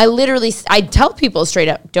 I tell people straight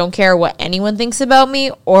up, don't care what anyone thinks about me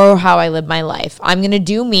or how I live my life. I'm going to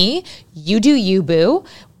do me. You do you, boo.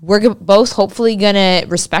 We're both hopefully going to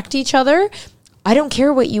respect each other. I don't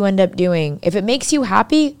care what you end up doing. If it makes you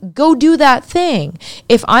happy, go do that thing.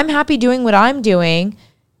 If I'm happy doing what I'm doing,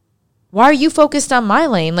 why are you focused on my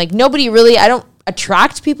lane? Like nobody really, I don't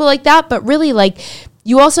attract people like that, but really like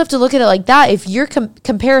you also have to look at it like that. If you're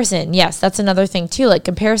comparison, yes, that's another thing too. Like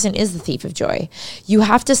comparison is the thief of joy. You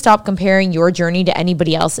have to stop comparing your journey to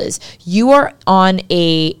anybody else's. You are on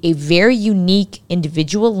a very unique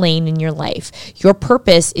individual lane in your life. Your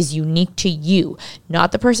purpose is unique to you,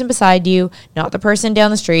 not the person beside you, not the person down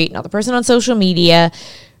the street, not the person on social media.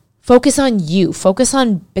 Focus on you. Focus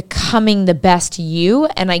on becoming the best you.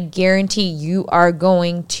 And I guarantee you are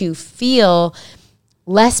going to feel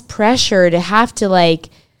less pressure to have to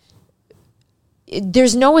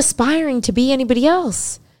there's no aspiring to be anybody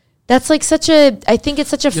else. That's like I think it's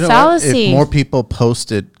such a fallacy. If more people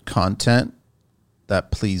posted content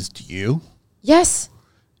that pleased you, yes,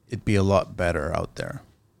 it'd be a lot better out there.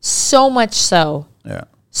 So much so. Yeah.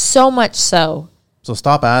 So much so. So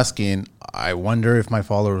stop asking, I wonder if my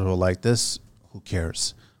followers will like this. Who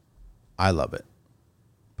cares? I love it.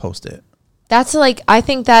 Post it. That's I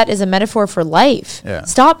think that is a metaphor for life. Yeah.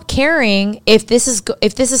 Stop caring if this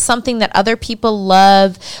is something that other people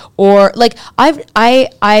love, or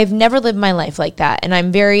I've never lived my life like that, and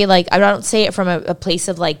I'm very I don't say it from a place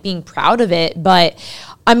of being proud of it, but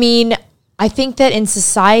I mean I think that in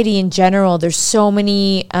society in general there's so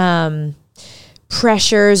many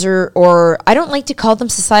pressures or I don't like to call them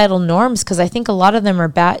societal norms, because I think a lot of them are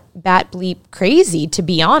bat bleep crazy, to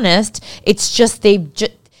be honest. It's just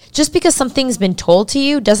just because something's been told to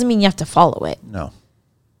you doesn't mean you have to follow it. No.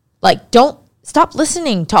 Don't stop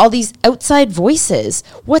listening to all these outside voices.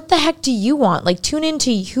 What the heck do you want? Tune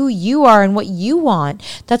into who you are and what you want.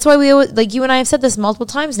 That's why we always, you and I have said this multiple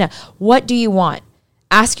times now. What do you want?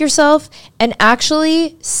 Ask yourself and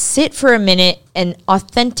actually sit for a minute and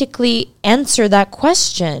authentically answer that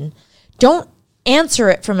question. Don't answer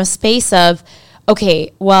it from a space of,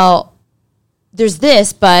 okay, well, there's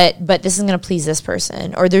this, but this isn't going to please this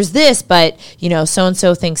person. Or there's this, but,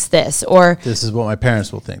 so-and-so thinks this. Or this is what my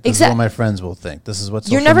parents will think. This is what my friends will think. This is what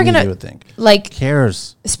social media would think.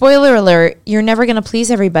 Cares. Spoiler alert, you're never going to please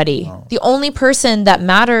everybody. No. The only person that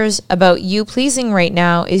matters about you pleasing right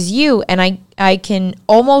now is you. And I can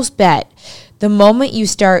almost bet the moment you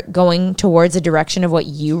start going towards a direction of what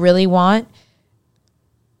you really want,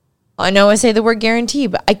 I know I say the word guarantee,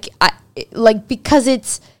 but because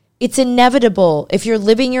it's inevitable. If you're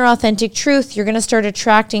living your authentic truth, you're going to start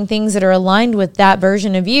attracting things that are aligned with that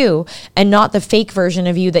version of you and not the fake version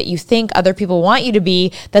of you that you think other people want you to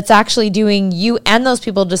be, that's actually doing you and those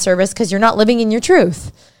people a disservice because you're not living in your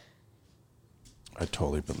truth. I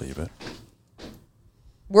totally believe it.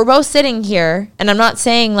 We're both sitting here, and I'm not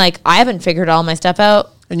saying I haven't figured all my stuff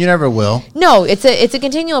out. And you never will. No, it's a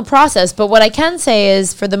continual process. But what I can say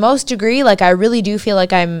is, for the most degree, I really do feel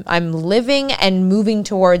like I'm living and moving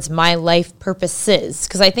towards my life purposes.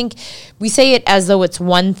 Because I think we say it as though it's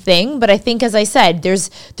one thing, but I think, as I said,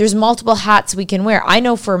 there's multiple hats we can wear. I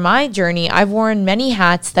know for my journey, I've worn many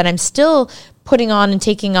hats that I'm still putting on and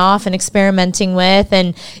taking off and experimenting with,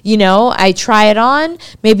 and I try it on,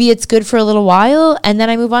 maybe it's good for a little while, and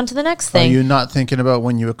then I move on to the next thing. Are you not thinking about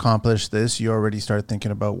when you accomplish this, you already start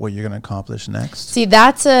thinking about what you're going to accomplish next? See,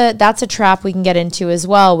 that's a trap we can get into as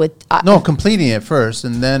well with completing it first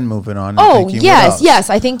and then moving on.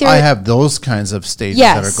 Yes, I think I have those kinds of stages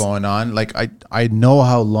that are going on. I know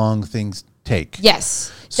how long things take.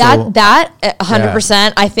 Yes, so, that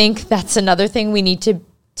 100%. I think that's another thing we need to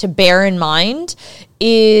bear in mind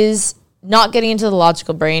is not getting into the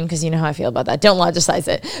logical brain, because you know how I feel about that. Don't logicize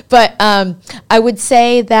it. But I would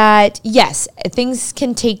say that, yes, things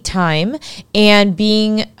can take time. And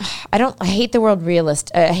I hate the word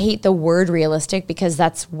realist. I hate the word realistic because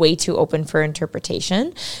that's way too open for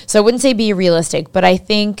interpretation. So I wouldn't say be realistic, but I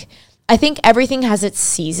think everything has its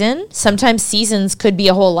season. Sometimes seasons could be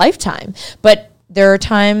a whole lifetime, but there are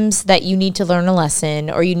times that you need to learn a lesson,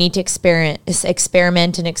 or you need to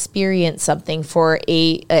experiment and experience something for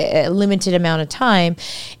a limited amount of time.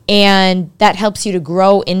 And that helps you to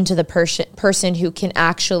grow into the person who can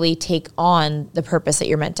actually take on the purpose that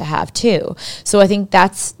you're meant to have too. So I think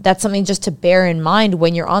that's something just to bear in mind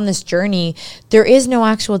when you're on this journey. There is no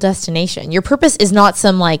actual destination. Your purpose is not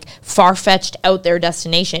some like far-fetched out there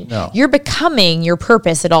destination. No. You're becoming your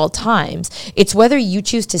purpose at all times. It's whether you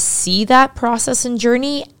choose to see that process and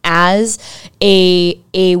journey as a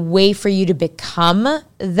way for you to become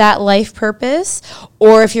that life purpose,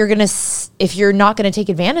 or if you're not going to take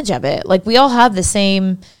advantage of it. Like, we all have the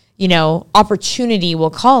same, opportunity, we'll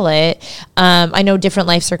call it. I know different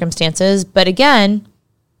life circumstances, but again,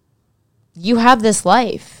 you have this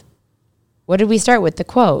life. What did we start with? The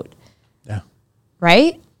quote. Yeah.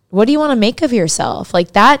 Right? What do you want to make of yourself?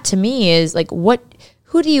 Like, that to me is like,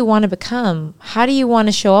 who do you want to become? How do you want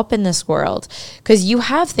to show up in this world? Because you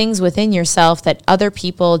have things within yourself that other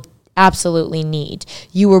people absolutely need.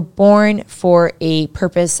 You were born for a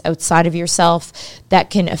purpose outside of yourself that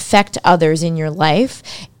can affect others in your life.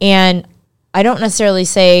 And I don't necessarily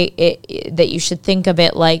say that you should think of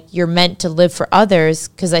it like you're meant to live for others,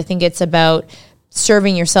 because I think it's about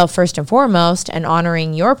serving yourself first and foremost and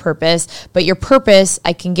honoring your purpose. But your purpose,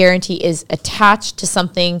 I can guarantee, is attached to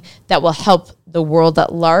something that will help the world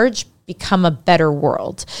at large become a better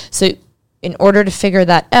world. So in order to figure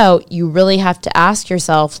that out, you really have to ask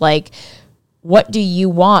yourself, like, what do you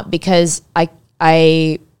want? Because I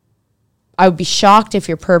would be shocked if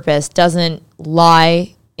your purpose doesn't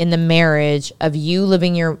lie in the marriage of you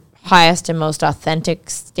living your highest and most authentic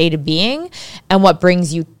state of being and what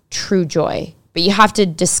brings you true joy. But you have to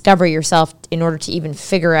discover yourself in order to even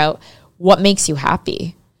figure out what makes you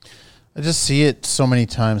happy. I just see it so many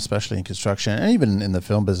times, especially in construction and even in the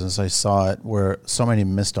film business. I saw it where so many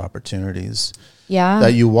missed opportunities. Yeah.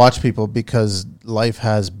 That you watch people because life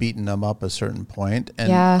has beaten them up a certain point. And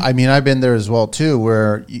yeah. I mean, I've been there as well too,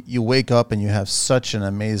 where you wake up and you have such an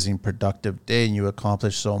amazing, productive day and you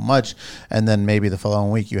accomplish so much. And then maybe the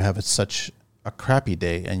following week you have such a crappy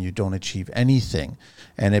day and you don't achieve anything.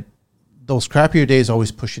 And those crappier days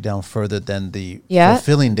always push you down further than the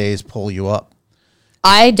fulfilling days pull you up.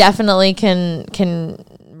 I definitely can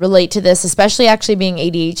relate to this, especially actually being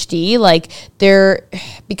ADHD. Like,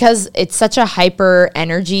 because it's such a hyper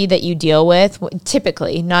energy that you deal with,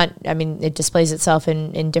 typically, it displays itself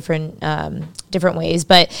in different ways.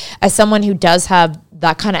 But as someone who does have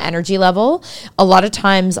that kind of energy level, a lot of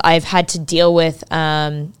times I've had to deal with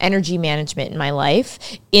energy management in my life.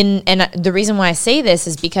 And the reason why I say this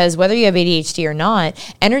is because whether you have ADHD or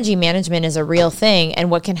not, energy management is a real thing. And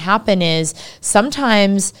what can happen is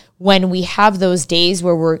sometimes when we have those days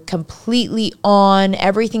where we're completely on,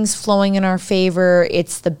 everything's flowing in our favor,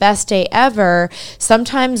 it's the best day ever,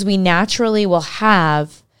 sometimes we naturally will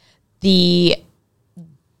have the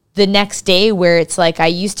next day where it's like, I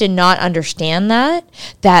used to not understand that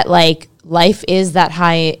like life is that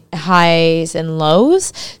highs and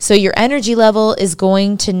lows. So your energy level is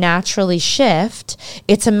going to naturally shift.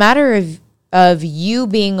 It's a matter of you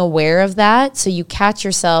being aware of that, so you catch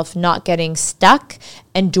yourself not getting stuck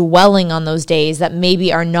and dwelling on those days that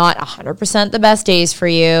maybe are not 100% the best days for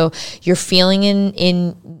you. You're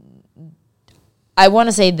feeling I want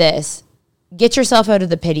to say this, get yourself out of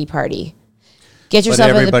the pity party. Get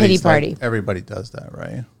yourself out of the pity party. Everybody does that,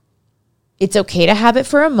 right? It's okay to have it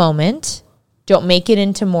for a moment. Don't make it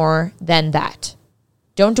into more than that.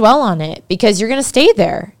 Don't dwell on it, because you're going to stay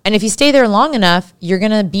there. And if you stay there long enough, you're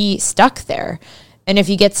going to be stuck there. And if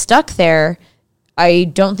you get stuck there, I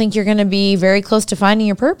don't think you're going to be very close to finding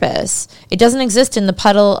your purpose. It doesn't exist in the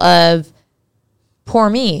puddle of poor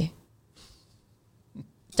me.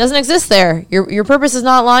 It doesn't exist there. Your purpose is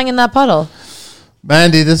not lying in that puddle.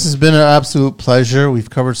 Mandy, this has been an absolute pleasure. We've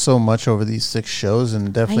covered so much over these 6 shows,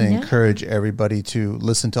 and definitely encourage everybody to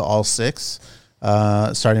listen to all 6,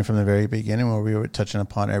 starting from the very beginning where we were touching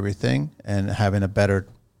upon everything and having a better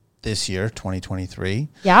this year, 2023.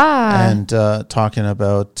 Yeah. And talking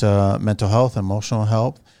about mental health, emotional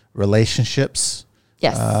health, relationships,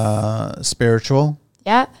 spiritual.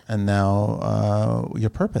 Yeah. And now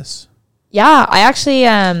your purpose. Yeah. I actually,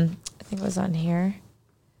 I think it was on here.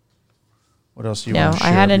 What else do you want to share?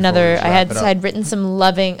 I had another. I'd written some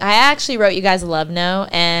loving. I actually wrote you guys a love note.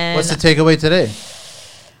 And what's the takeaway today?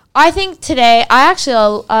 I think today,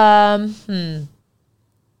 I'll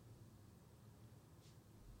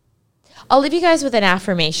leave you guys with an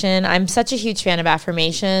affirmation. I'm such a huge fan of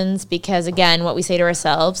affirmations because, again, what we say to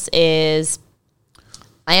ourselves is,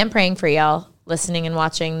 I am praying for y'all listening and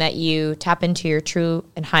watching that you tap into your true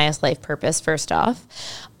and highest life purpose, first off.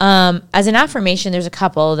 As an affirmation, there's a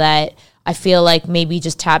couple that I feel like maybe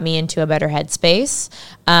just tap me into a better headspace,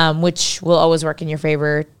 which will always work in your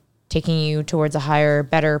favor, taking you towards a higher,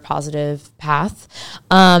 better, positive path.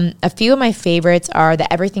 A few of my favorites are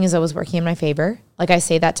that everything is always working in my favor. Like, I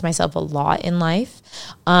say that to myself a lot in life.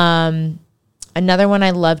 Another one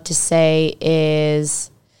I love to say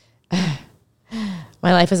is,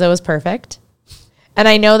 my life is always perfect. And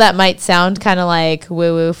I know that might sound kind of like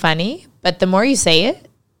woo-woo funny, but the more you say it,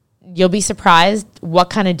 you'll be surprised what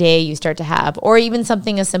kind of day you start to have. Or even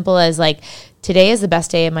something as simple as like, today is the best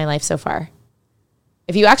day of my life so far.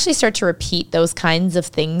 If you actually start to repeat those kinds of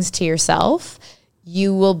things to yourself,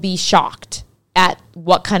 you will be shocked at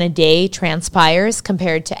what kind of day transpires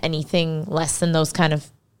compared to anything less than those kind of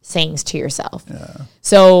sayings to yourself. Yeah.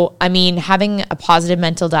 So, I mean, having a positive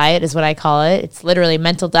mental diet is what I call it. It's literally a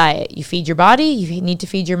mental diet. You feed your body, you need to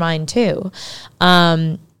feed your mind too.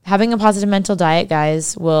 Having a positive mental diet,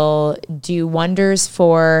 guys, will do wonders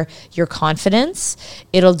for your confidence.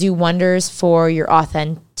 It'll do wonders for your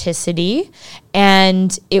authenticity,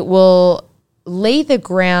 and it will lay the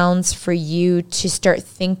grounds for you to start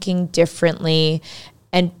thinking differently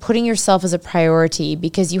and putting yourself as a priority,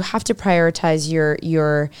 because you have to prioritize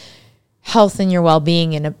your health and your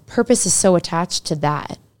well-being, and a purpose is so attached to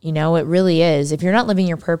that. You know, it really is. If you're not living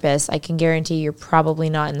your purpose, I can guarantee you're probably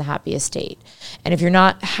not in the happiest state. And if you're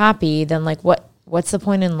not happy, then like what's the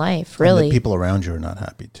point in life, really? And the people around you are not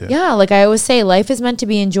happy too. Yeah, like I always say, life is meant to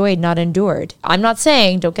be enjoyed, not endured. I'm not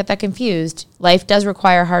saying, don't get that confused. Life does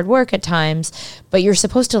require hard work at times, but you're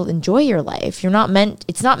supposed to enjoy your life.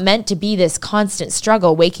 It's not meant to be this constant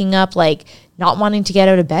struggle, waking up like not wanting to get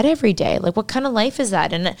out of bed every day. Like, what kind of life is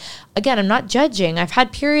that? And again, I'm not judging. I've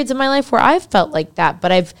had periods in my life where I've felt like that,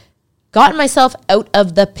 but I've gotten myself out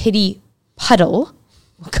of the pity puddle,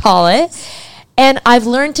 we'll call it, and I've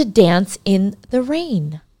learned to dance in the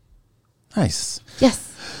rain. Nice. Yes.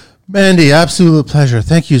 Mandy, absolute pleasure.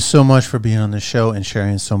 Thank you so much for being on the show and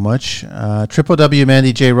sharing so much.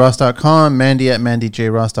 www.mandyjross.com,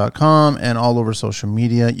 mandy@mandyjross.com, and all over social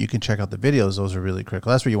media. You can check out the videos. Those are really critical.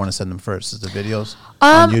 That's where you want to send them first, is the videos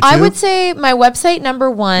on YouTube? I would say my website, number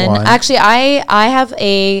one. Actually, I have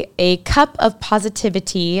a Cup of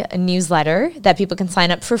Positivity newsletter that people can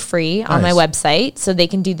sign up for free on my website. So they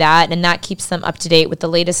can do that, and that keeps them up to date with the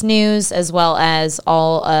latest news, as well as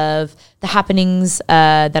all of the happenings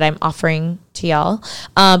that I'm offering to y'all,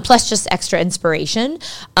 plus just extra inspiration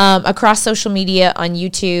across social media, on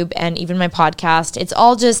YouTube, and even my podcast.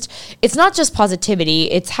 It's not just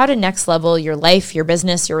positivity. It's how to next level your life, your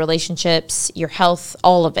business, your relationships, your health,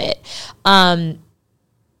 all of it.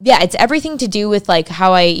 It's everything to do with like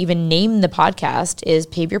how I even name the podcast is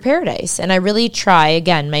Pave Your Paradise. And I really try,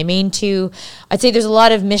 again, my main two, I'd say there's a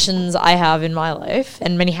lot of missions I have in my life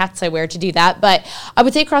and many hats I wear to do that. But I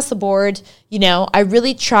would say across the board, I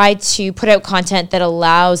really try to put out content that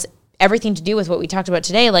allows everything to do with what we talked about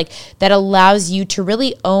today, like that allows you to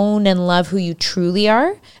really own and love who you truly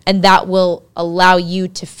are. And that will allow you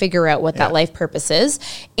to figure out what that life purpose is.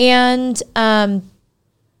 And,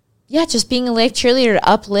 just being a life cheerleader to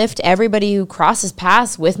uplift everybody who crosses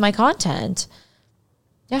paths with my content.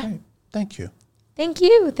 Yeah. Great. Thank you. Thank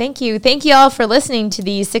you. Thank you. Thank you all for listening to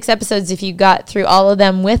these 6 episodes. If you got through all of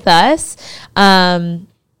them with us. I'd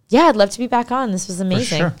love to be back on. This was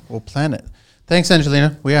amazing. For sure. We'll plan it. Thanks,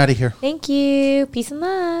 Angelina. We're out of here. Thank you. Peace and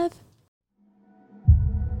love.